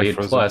wasn't a just real buy lead.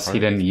 frozen Plus, he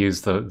heart? didn't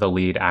use the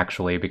lead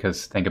actually,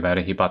 because think about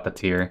it, he bought the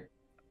tier.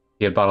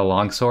 He had bought a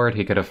longsword,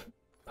 he could have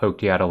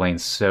poked you out of lane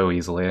so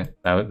easily.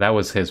 That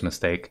was his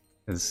mistake,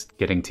 is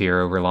getting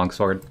tier over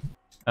longsword.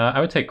 I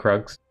would take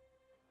Krugs.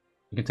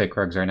 You can take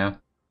Krugs right now.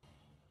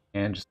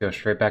 And just go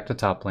straight back to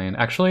top lane.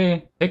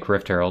 Actually, take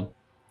Rift Herald.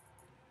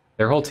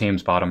 Their whole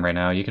team's bottom right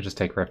now. You could just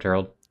take Rift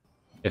Herald.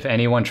 If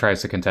anyone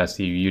tries to contest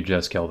you, you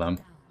just kill them.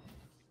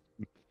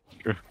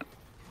 Sure.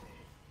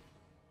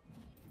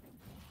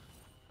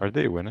 Are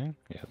they winning?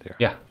 Yeah, they are.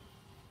 Yeah.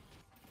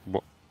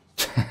 What?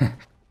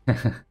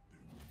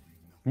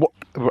 What?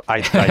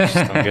 I just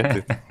don't get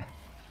it.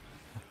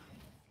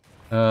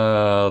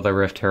 Oh, the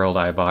Rift Herald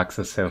eye box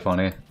is so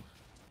funny.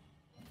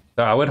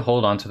 So I would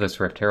hold on to this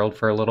Rift Herald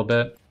for a little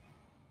bit.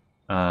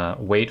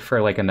 Wait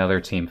for like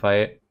another team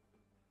fight.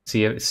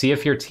 See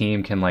if your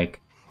team can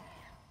like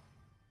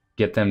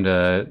get them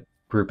to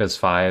group as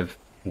 5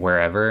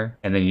 wherever,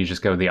 and then you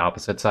just go the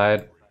opposite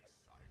side.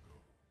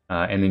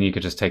 And then you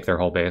could just take their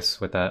whole base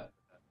with that.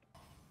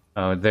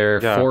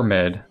 They're 4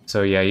 mid,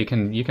 so yeah, you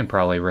can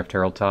probably Rift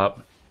Herald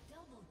top.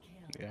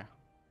 Yeah.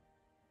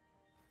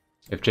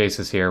 If Jayce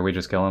is here, we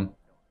just kill him.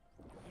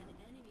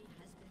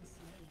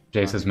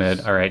 Jayce is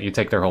mid. Alright, you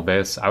take their whole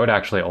base. I would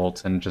actually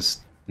ult and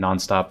just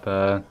non-stop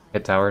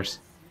hit towers.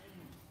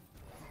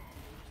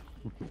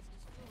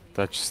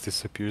 That just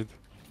disappeared.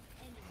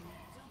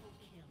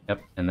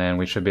 Yep, and then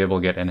we should be able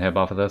to get inhib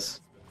off of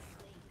this.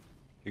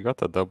 You got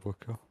a double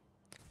kill.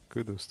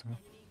 Kudos to him.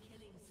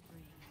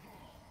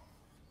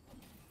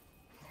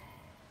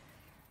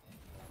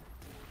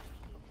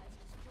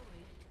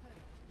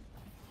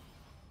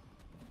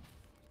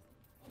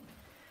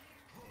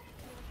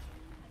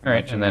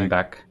 Alright, and then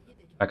back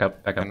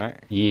up.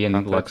 Yi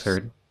and Lux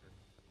are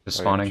just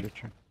spawning.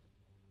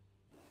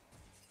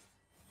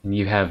 And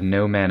you have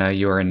no mana,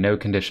 you are in no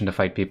condition to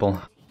fight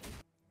people.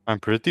 I'm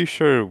pretty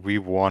sure we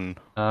won.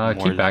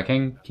 Keep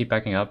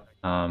backing up.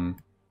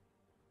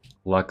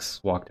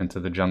 Lux walked into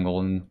the jungle,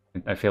 and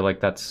I feel like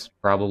that's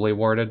probably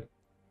warded.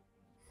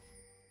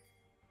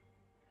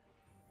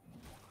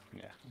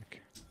 Yeah,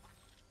 okay.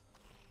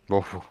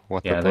 Whoa,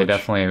 what Yeah,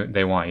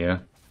 they want you.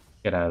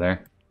 Get out of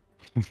there.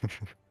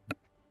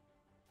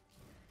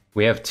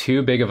 We have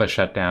too big of a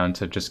shutdown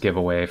to just give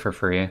away for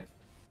free.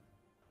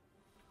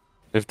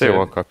 If they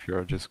walk up here,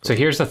 I'll just go. So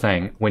here's the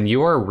thing. When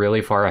you are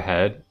really far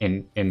ahead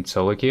in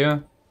solo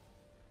queue,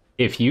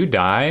 if you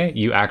die,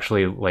 you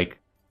actually, like,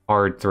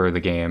 hard throw the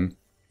game,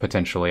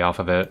 potentially, off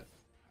of it.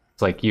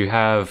 It's like, you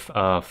have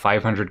a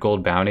 500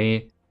 gold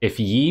bounty. If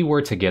Yi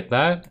were to get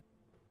that,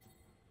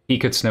 he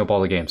could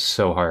snowball the game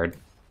so hard.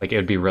 Like, it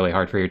would be really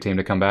hard for your team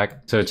to come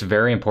back. So it's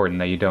very important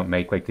that you don't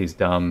make, like, these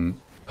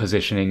dumb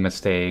positioning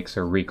mistakes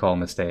or recall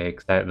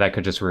mistakes. That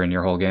could just ruin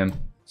your whole game.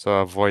 So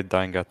avoid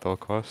dying at all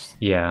costs?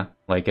 Yeah,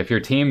 like if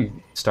your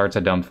team starts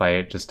a dumb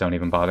fight, just don't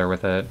even bother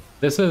with it.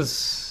 This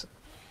is...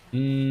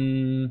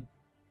 should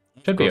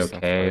be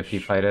okay if you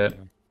fight it. As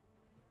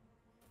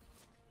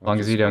long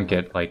as you don't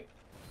get, like,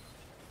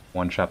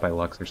 one shot by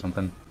Lux or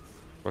something.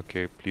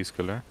 Okay, please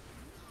kill her.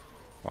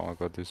 Oh my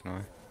god, there's no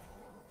way.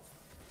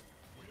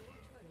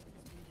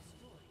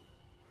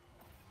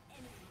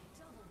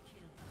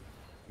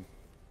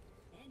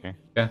 Okay.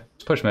 Yeah,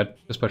 just push mid.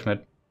 Just push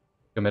mid.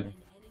 Go mid.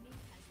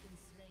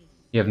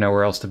 You have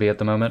nowhere else to be at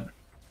the moment.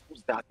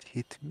 That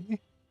hit me?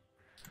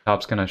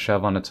 Top's gonna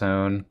shove on its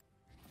own.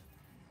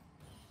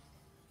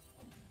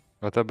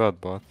 What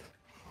about bot?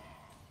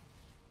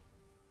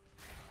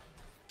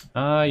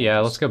 Yeah,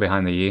 let's go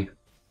behind the E.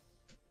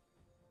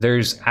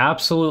 There's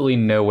absolutely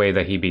no way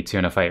that he beats you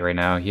in a fight right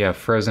now. You have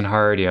Frozen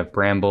Heart, you have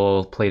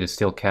Bramble, Plate of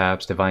Steel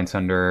Caps, Divine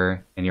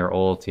Thunder, and your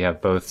ult. You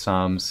have both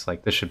sums.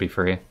 Like, this should be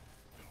free.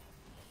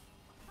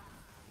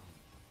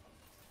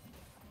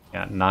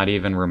 Yeah, not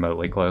even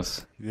remotely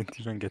close. You didn't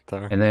even get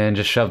there. And then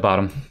just shove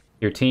bottom.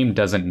 Your team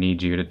doesn't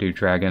need you to do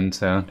dragon,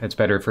 so it's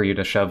better for you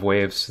to shove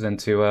waves than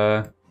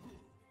to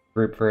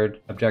group for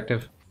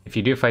objective. If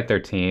you do fight their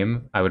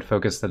team, I would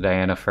focus the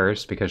Diana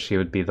first because she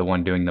would be the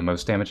one doing the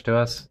most damage to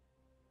us.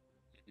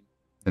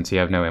 Since you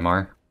have no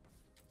MR.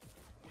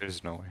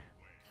 There's no way.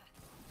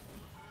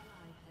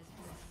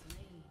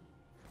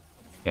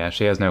 Yeah,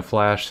 she has no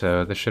flash,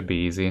 so this should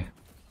be easy.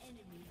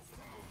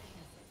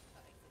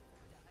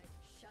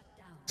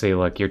 See,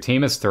 look, your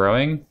team is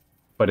throwing,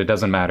 but it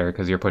doesn't matter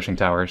because you're pushing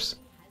towers.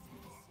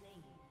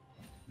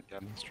 Yeah,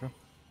 that's true.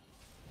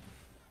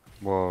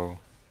 Whoa.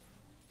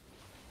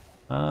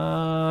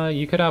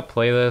 You could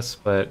outplay this,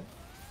 but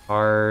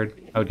hard.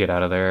 I would get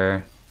out of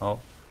there.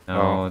 Oh,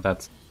 no,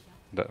 that's...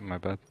 My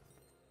bad.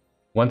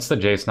 Once the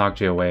Jayce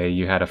knocked you away,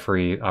 you had a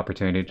free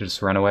opportunity to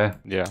just run away.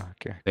 Yeah,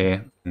 okay. See,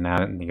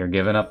 now you're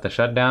giving up the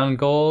shutdown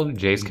gold.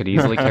 Jayce could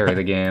easily carry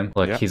the game.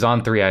 Look, he's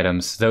on 3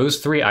 items. Those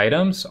 3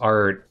 items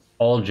are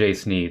all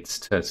Jayce needs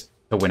to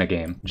win a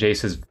game.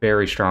 Jayce is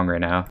very strong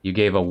right now. You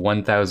gave a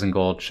 1,000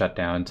 gold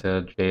shutdown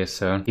to Jayce,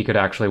 so he could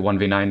actually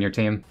 1v9 your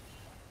team.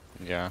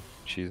 Yeah,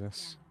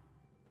 Jesus.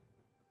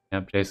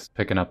 Yep, Jayce is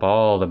picking up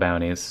all the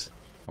bounties.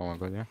 Oh my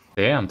god, yeah.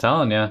 Yeah, I'm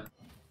telling you.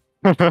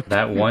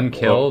 That one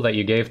kill that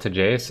you gave to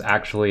Jayce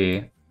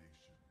actually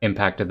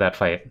impacted that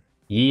fight.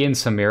 Yi and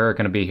Samira are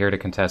going to be here to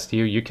contest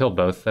you. You kill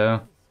both,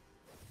 though.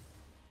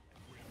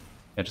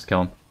 Yeah, just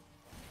kill him.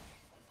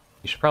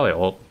 You should probably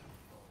ult.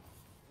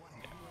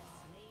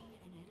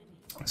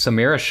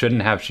 Samira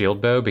shouldn't have shield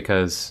bow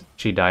because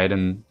she died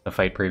in the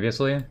fight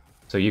previously,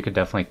 so you could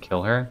definitely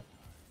kill her.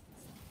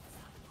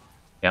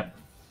 Yep.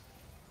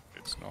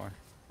 There's no way.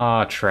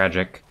 Ah,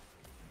 tragic.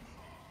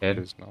 Kid.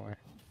 There's no way.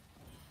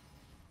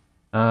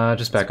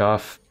 Just back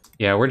off.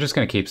 Yeah, we're just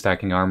gonna keep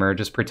stacking armor.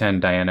 Just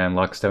pretend Diana and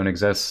Lux don't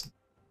exist.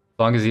 As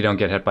long as you don't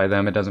get hit by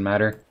them, it doesn't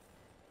matter.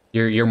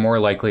 You're more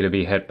likely to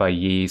be hit by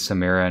Yi,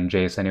 Samira, and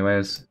Jayce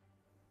anyways.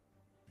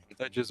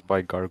 Did I just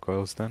buy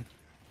gargoyles then?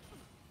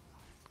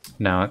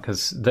 No,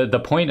 because the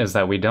point is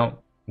that we don't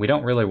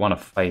really want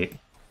to fight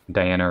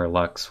Diana or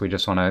Lux. We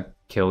just want to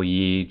kill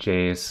Yi,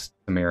 Jayce,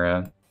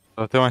 Samira.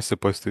 What am I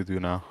supposed to do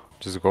now?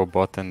 Just go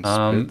bot and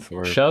split?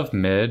 Or... Shove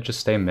mid. Just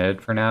stay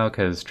mid for now,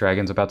 because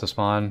Dragon's about to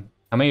spawn.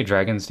 How many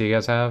dragons do you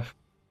guys have?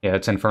 Yeah,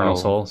 it's Infernal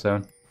Soul,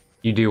 so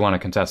you do want to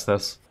contest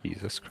this.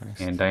 Jesus Christ.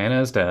 And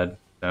Diana is dead,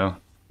 so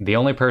the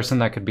only person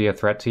that could be a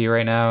threat to you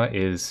right now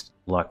is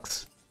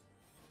Lux.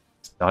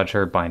 Just dodge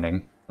her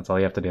binding. That's all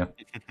you have to do.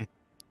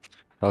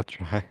 I'll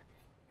try.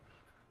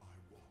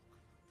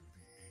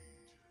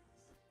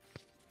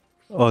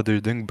 Oh,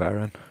 they're doing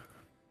Baron.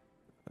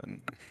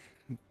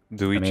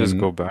 Do we just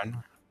go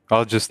Baron?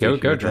 I'll just go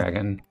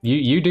Dragon.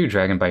 You do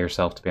Dragon by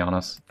yourself, to be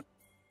honest.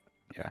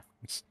 Yeah.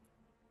 It's...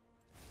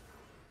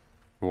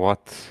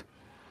 What?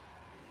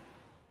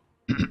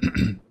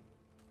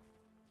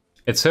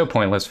 It's so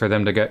pointless for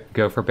them to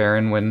go for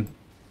Baron when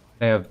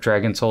they have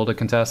Dragon Soul to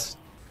contest.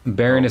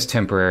 Baron is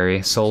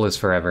temporary, Soul is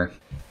forever.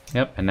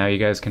 Yep, and now you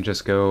guys can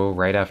just go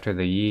right after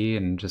the Yi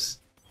and just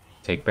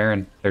take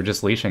Baron. They're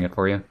just leashing it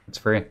for you. It's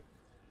free.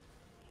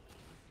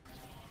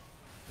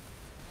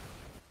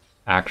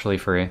 Actually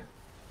free.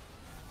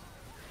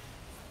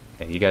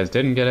 Yeah, you guys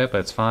didn't get it, but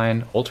it's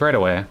fine. Ult right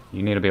away.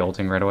 You need to be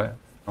ulting right away.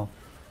 Oh.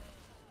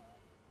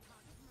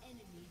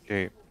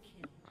 Okay.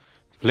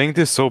 Playing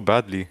this so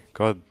badly.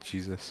 God,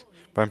 Jesus.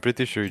 But I'm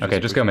pretty sure you Okay,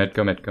 just go mid,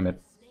 go mid, go mid.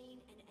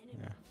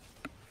 Yeah.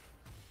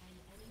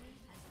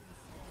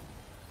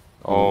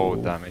 Oh,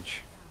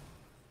 damage.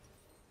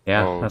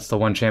 Yeah, that's the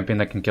one champion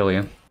that can kill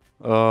you.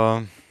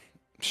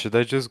 Should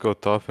I just go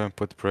top and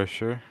put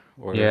pressure?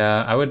 Or...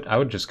 Yeah, I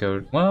would just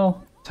go...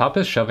 Well, top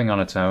is shoving on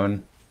its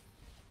own.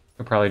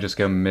 I'd probably just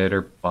go mid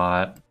or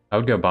bot. I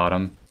would go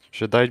bottom.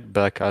 Should I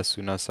back as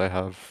soon as I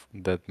have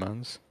dead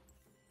mans?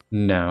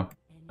 No.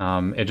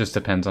 It just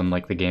depends on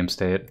like the game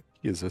state.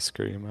 He's a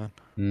scary man.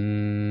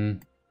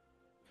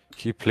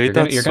 He You're played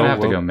gonna, that you're so gonna have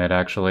well. to go mid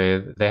actually.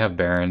 They have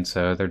Baron,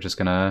 so they're just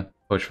gonna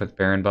push with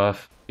Baron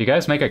buff. If you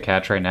guys make a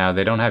catch right now,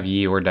 they don't have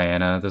Yi or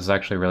Diana. This is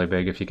actually really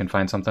big if you can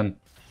find something.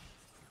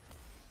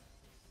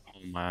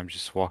 Oh my, I'm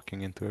just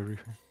walking into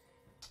everything.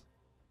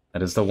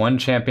 That is the one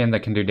champion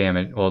that can do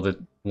damage. Well,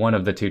 the one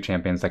of the two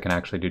champions that can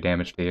actually do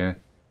damage to you.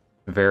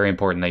 Very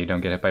important that you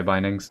don't get hit by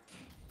bindings.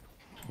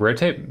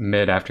 Rotate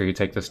mid after you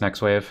take this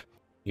next wave.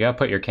 You gotta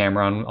put your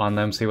camera on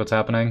them, see what's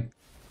happening.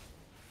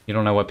 You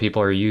don't know what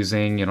people are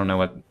using, you don't know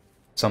what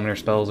summoner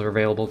spells are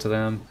available to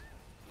them.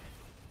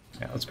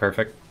 Yeah, that's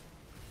perfect.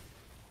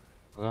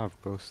 I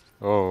have ghost.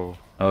 Oh.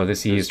 Oh,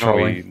 this E is There's no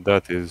trolling. way.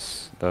 That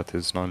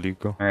is not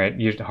legal. Alright,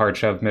 you hard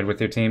shove mid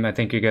with your team. I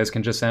think you guys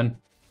can just end.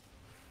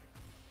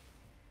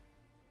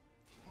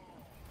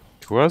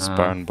 Who has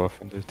Baron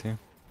buff in their team?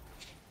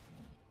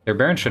 Their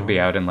Baron should be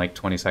out in like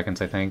 20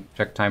 seconds, I think.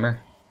 Check timer.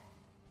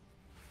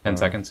 10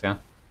 seconds, yeah.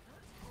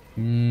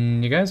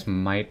 You guys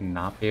might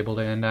not be able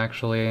to end,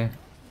 actually.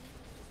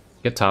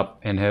 Get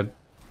top inhib.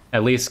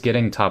 At least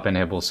getting top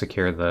inhib will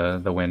secure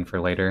the win for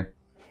later.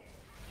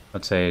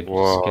 Let's say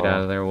just get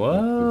out of there.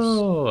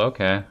 Whoa,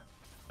 okay.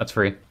 That's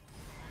free.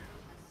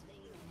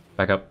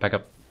 Back up, back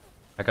up,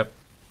 back up.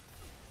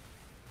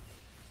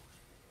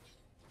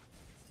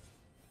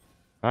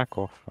 Back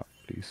off,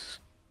 please.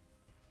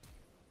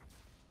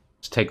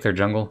 Just take their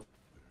jungle.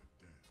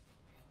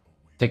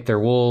 Take their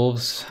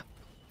wolves.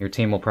 Your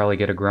team will probably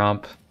get a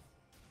Gromp.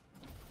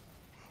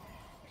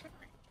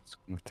 It's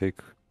gonna take...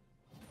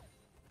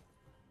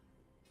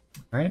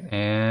 Alright,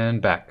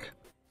 and back.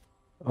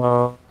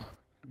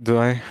 Do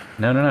I?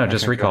 No,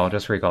 just recall,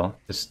 just recall.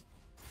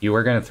 You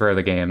were gonna throw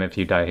the game if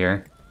you die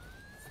here.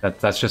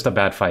 That's just a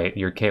bad fight.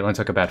 Your Caitlyn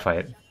took a bad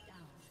fight.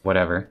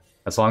 Whatever.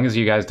 As long as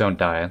you guys don't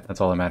die,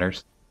 that's all that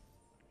matters.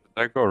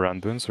 Did I go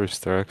Randuins or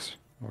Sterak's?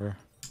 Or...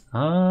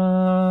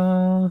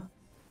 I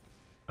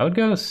would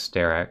go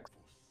Sterak.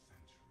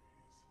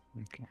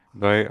 Okay.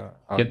 Do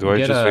I Get just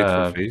wait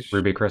for Phage?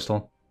 Ruby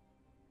Crystal.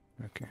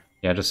 Okay.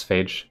 Yeah, just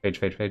Phage.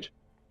 Phage.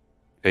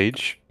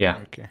 Phage? Yeah.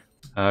 Okay.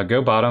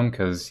 Go bottom,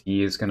 because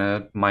he is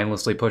gonna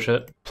mindlessly push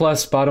it.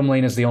 Plus, bottom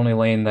lane is the only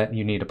lane that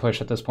you need to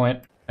push at this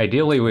point.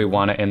 Ideally, we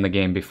want to end the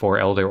game before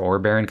Elder or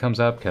Baron comes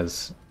up,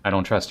 because I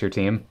don't trust your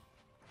team.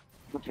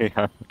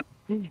 Yeah,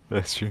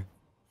 that's true.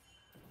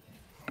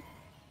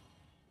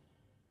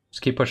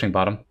 Just keep pushing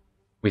bottom.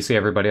 We see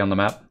everybody on the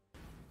map.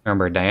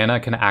 Remember, Diana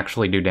can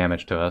actually do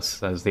damage to us.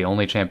 That is the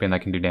only champion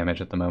that can do damage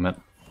at the moment.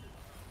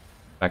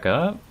 Back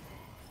up.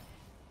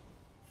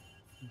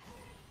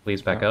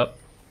 Please back up.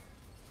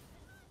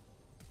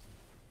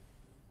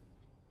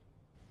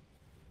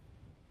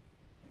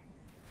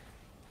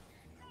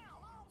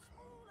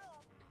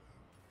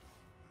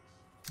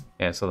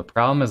 Yeah, so the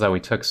problem is that we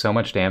took so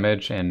much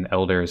damage and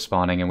Elder is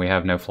spawning and we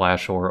have no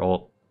flash or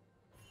ult.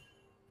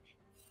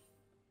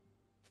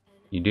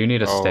 You do need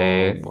to Oh,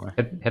 stay. boy.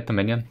 Hit the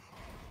minion.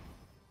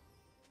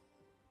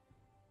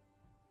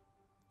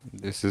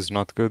 This is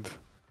not good.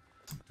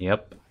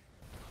 Yep.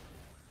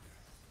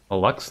 Well,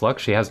 Lux,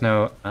 she has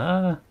no,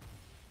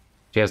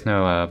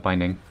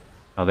 binding.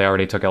 Oh, they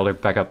already took Elder.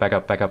 Back up, back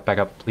up, back up, back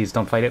up. Please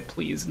don't fight it.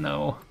 Please,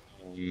 no.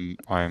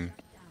 I'm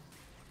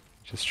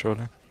just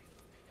trolling.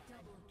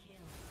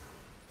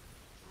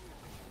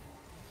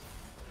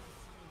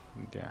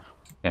 Yeah.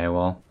 Okay,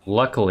 well,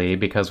 luckily,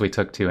 because we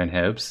took 2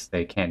 inhibs,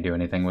 they can't do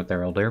anything with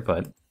their Elder,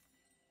 but...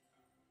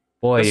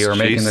 Boy, That's you're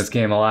making Jayce. this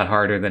game a lot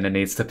harder than it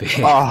needs to be.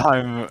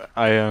 I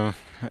am,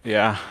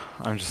 yeah,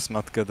 I'm just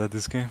not good at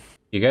this game.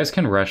 You guys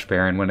can rush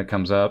Baron when it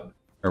comes up,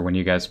 or when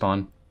you guys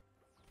spawn.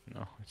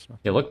 No, it's not.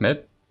 You look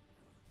mid.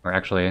 Or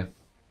actually,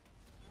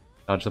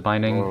 dodge the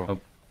binding.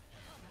 Whoa.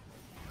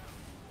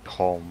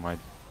 Oh my.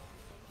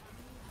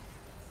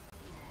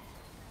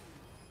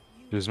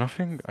 There's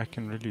nothing I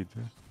can really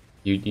do.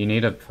 You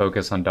need to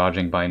focus on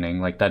dodging binding.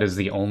 Like, that is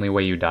the only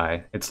way you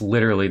die. It's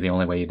literally the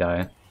only way you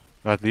die.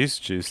 At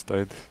least Jayce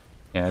died.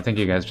 Yeah, I think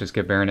you guys just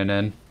get Baron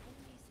in.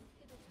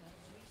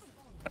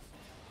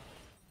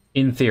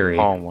 In theory.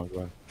 Oh my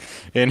god.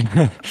 In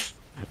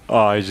oh,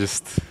 I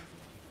just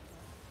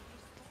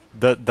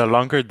the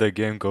longer the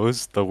game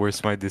goes, the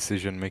worse my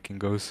decision making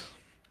goes.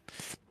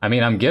 I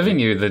mean, I'm giving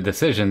you the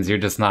decisions, you're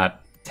just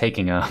not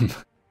taking them.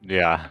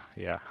 Yeah.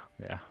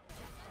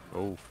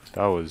 Oh,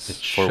 that was It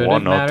for shouldn't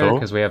one matter auto.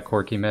 because we have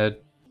Corki mid.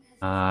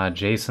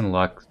 Jason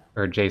Lux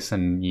or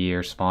Jason Yi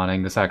are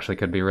spawning. This actually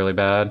could be really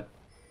bad.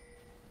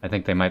 I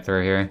think they might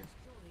throw here.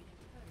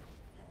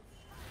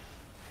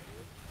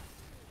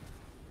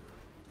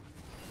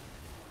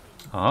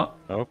 Oh,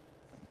 Oh,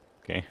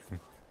 okay.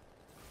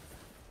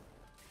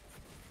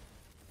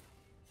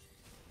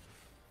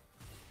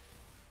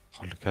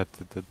 Oh, look at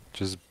it.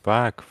 Just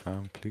back,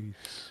 fam,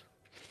 please.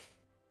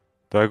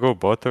 Do I go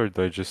bot or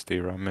do I just stay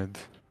around mid?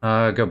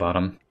 go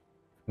bottom.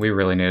 We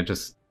really need to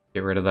just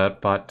get rid of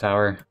that bot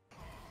tower.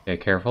 Okay,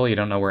 careful. You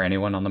don't know where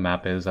anyone on the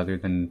map is other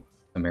than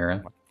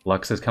Samira.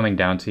 Lux is coming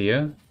down to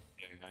you.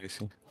 Yeah, I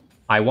see.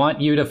 I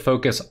want you to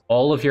focus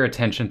all of your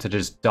attention to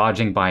just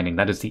dodging binding.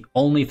 That is the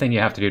only thing you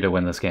have to do to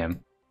win this game.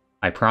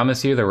 I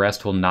promise you the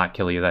rest will not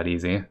kill you that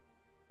easy.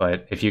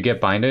 But if you get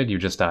binded, you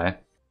just die.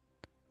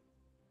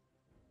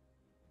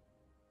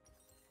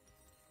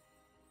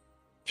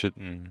 Actually,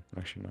 no,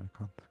 I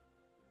can't.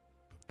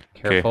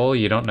 Careful,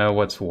 you don't know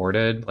what's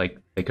warded. Like,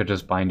 they could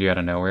just bind you out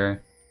of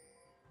nowhere.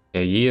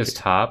 Okay, Yi is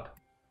top.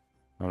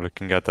 I'm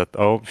looking at that.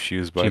 Oh, she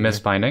was Did you binding. miss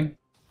binding?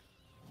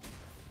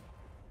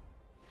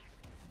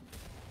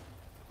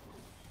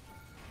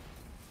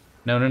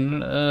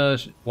 No,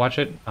 watch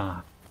it.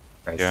 Ah,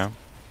 Christ. Yeah.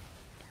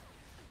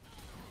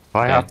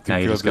 I Okay, have to now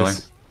you kill just go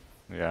this.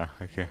 Yeah,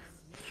 okay.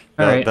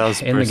 Alright, that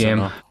was in the game.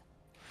 personal.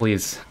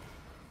 Please.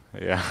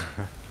 Yeah.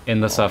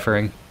 In the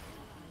suffering.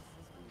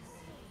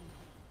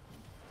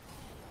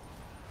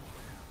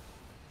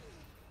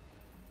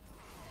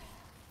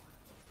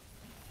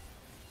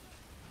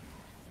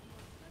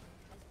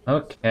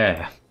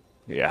 Okay.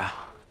 Yeah.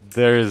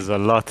 There is a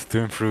lot to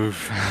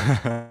improve.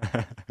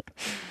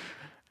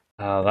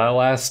 That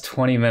last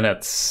 20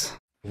 minutes,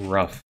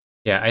 rough.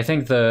 Yeah, I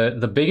think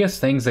the biggest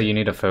things that you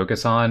need to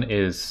focus on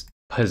is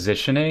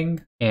positioning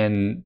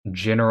and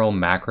general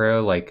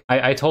macro. Like,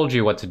 I told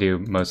you what to do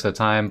most of the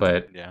time,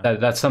 but Yeah.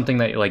 that's something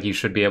that like you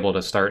should be able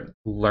to start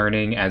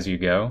learning as you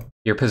go.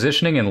 Your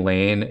positioning in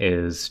lane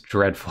is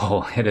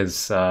dreadful. It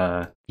is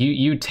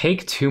you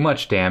take too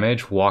much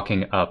damage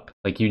walking up.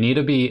 Like,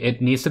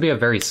 it needs to be a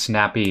very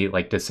snappy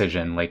like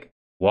decision. Like,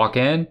 walk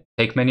in,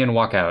 take minion,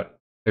 walk out.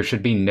 There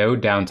should be no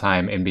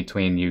downtime in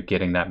between you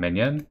getting that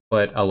minion,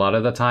 but a lot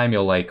of the time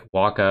you'll like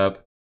walk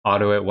up,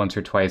 auto it once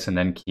or twice, and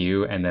then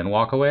Q, and then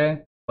walk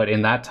away. But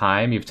in that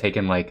time, you've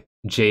taken like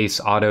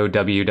Jayce, auto,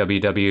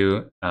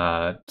 WWW,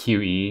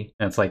 QE,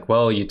 and it's like,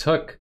 well, you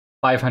took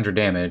 500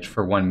 damage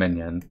for 1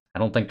 minion. I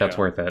don't think that's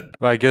worth it.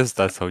 Well, I guess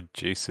that's how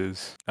Jayce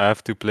is. I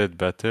have to play it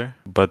better,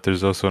 but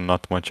there's also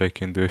not much I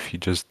can do if he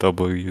just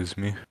double use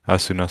me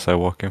as soon as I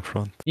walk in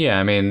front. Yeah,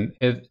 I mean,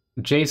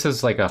 Jayce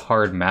is like a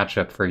hard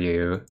matchup for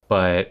you,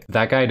 but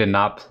that guy did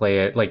not play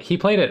it. Like, he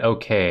played it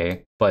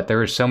okay, but there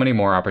were so many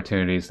more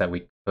opportunities that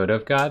we could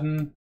have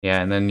gotten.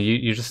 Yeah, and then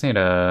you just need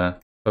to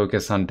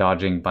focus on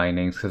dodging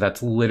bindings, because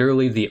that's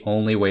literally the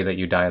only way that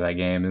you die that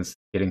game is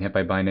getting hit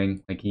by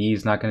binding. Like,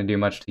 Yi's not going to do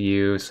much to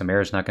you,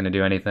 Samira's not going to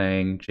do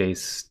anything,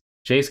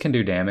 Jayce can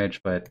do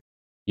damage, but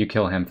you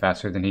kill him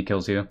faster than he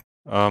kills you.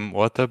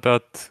 What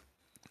about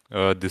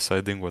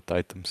deciding what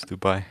items to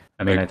buy?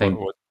 I mean, Like, I think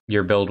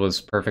your build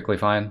was perfectly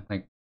fine.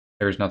 Like,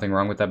 there's nothing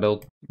wrong with that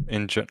build.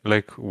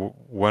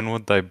 when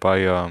would I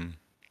buy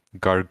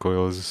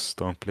Gargoyle's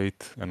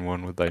Stoneplate and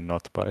when would I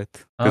not buy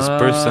it? Because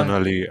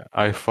personally,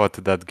 I thought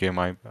that game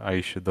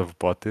I should have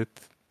bought it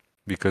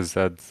because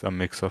that's a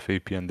mix of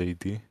AP and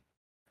AD.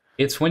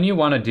 It's when you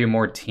want to do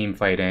more team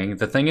fighting.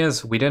 The thing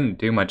is, we didn't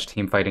do much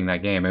team fighting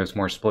that game. It was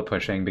more split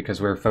pushing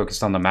because we were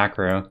focused on the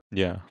macro.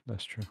 Yeah,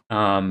 that's true.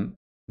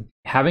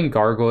 having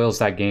gargoyles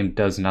that game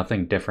does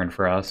nothing different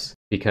for us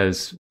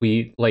because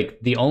we like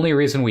the only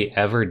reason we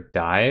ever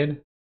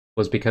died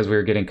was because we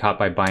were getting caught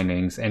by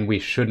bindings, and we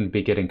shouldn't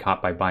be getting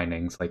caught by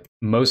bindings. Like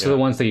most of the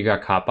ones that you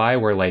got caught by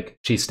were like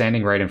she's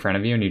standing right in front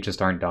of you and you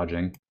just aren't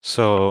dodging.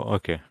 So,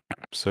 okay.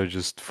 So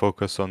just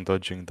focus on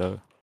dodging the...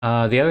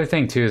 The other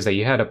thing too is that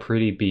you had a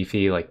pretty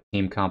beefy like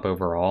team comp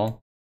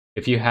overall.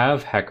 If you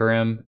have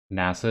Hecarim,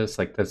 Nasus,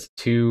 like that's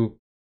two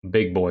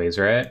big boys,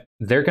 right?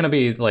 They're gonna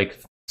be like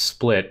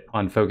split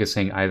on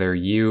focusing either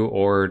you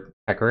or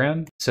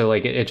Hecarim. So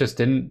like it just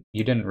you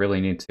didn't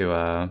really need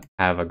to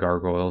have a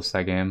gargoyles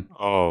that game.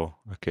 Oh,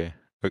 okay.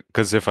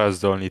 Because if I was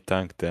the only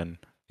tank, then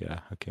yeah,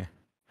 okay.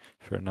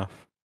 Fair enough.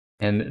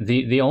 And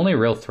the only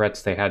real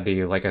threats they had to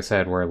you, like I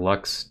said, were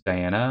Lux,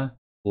 Diana.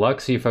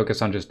 Lux, you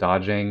focus on just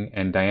dodging,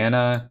 and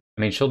Diana,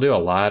 I mean, she'll do a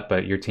lot,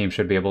 but your team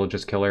should be able to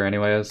just kill her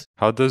anyways.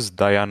 How does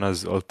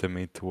Diana's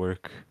ultimate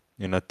work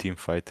in a team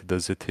fight?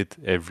 Does it hit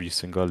every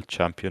single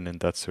champion in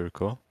that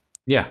circle?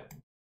 Yeah.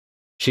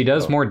 She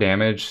does Oh. more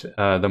damage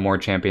the more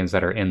champions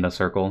that are in the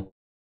circle.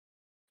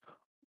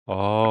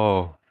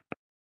 Oh,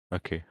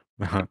 okay.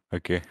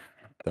 Okay,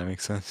 that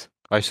makes sense.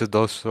 I should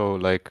also,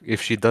 like,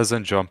 if she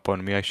doesn't jump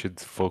on me, I should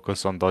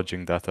focus on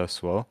dodging that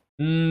as well.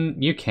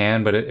 You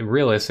can, but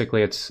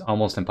realistically, it's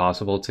almost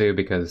impossible to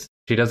because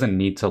she doesn't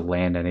need to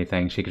land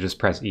anything. She could just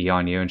press E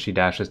on you and she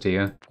dashes to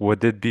you.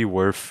 Would it be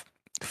worth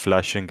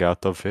flashing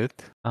out of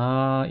it?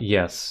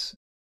 Yes.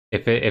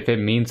 If it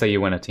means that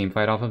you win a team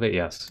fight off of it,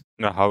 yes.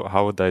 No,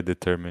 how would I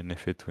determine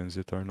if it wins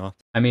it or not?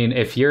 I mean,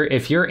 if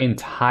your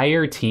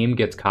entire team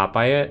gets caught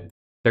by it,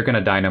 they're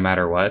gonna die no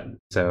matter what.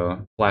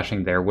 So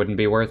flashing there wouldn't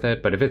be worth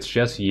it. But if it's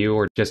just you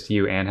or just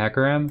you and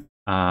Hecarim,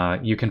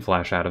 you can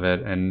flash out of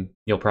it, and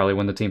you'll probably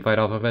win the team fight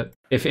off of it.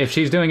 If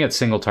she's doing it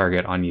single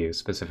target on you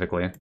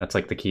specifically, that's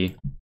like the key.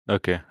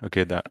 Okay,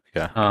 that,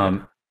 yeah.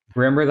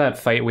 Remember that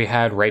fight we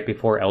had right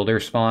before Elder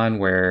Spawn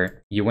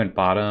where you went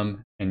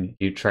bottom and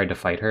you tried to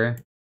fight her?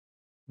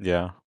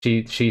 Yeah.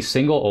 She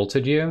single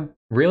ulted you.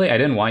 Really, I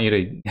didn't want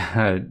you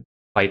to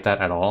fight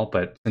that at all,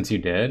 but since you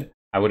did,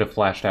 I would have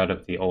flashed out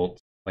of the ult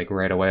like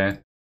right away.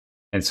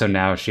 And so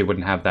now she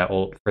wouldn't have that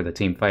ult for the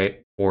team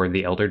fight or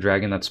the Elder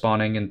Dragon that's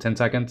spawning in 10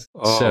 seconds.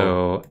 Oh,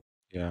 so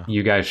yeah.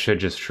 you guys should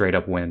just straight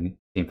up win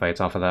team fights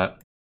off of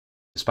that,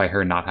 despite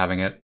her not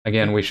having it.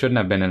 Again, we shouldn't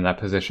have been in that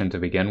position to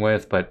begin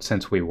with, but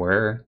since we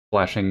were,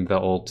 flashing the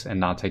ult and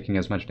not taking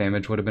as much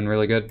damage would have been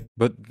really good.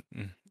 But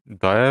do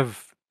I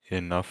have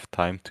enough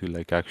time to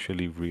like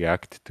actually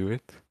react to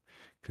it?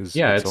 Because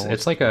Yeah,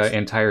 it's like an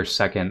entire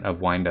second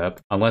of wind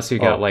up. Unless you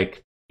got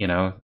like,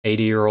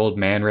 80-year-old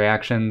man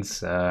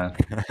reactions,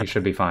 you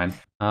should be fine.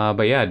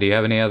 But yeah, do you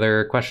have any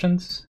other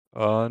questions?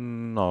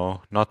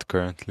 No, not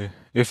currently.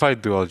 If I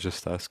do, I'll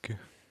just ask you.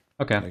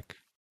 Okay. Like,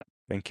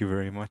 thank you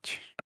very much.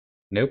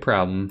 No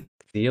problem.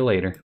 See you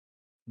later.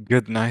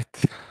 Good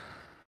night.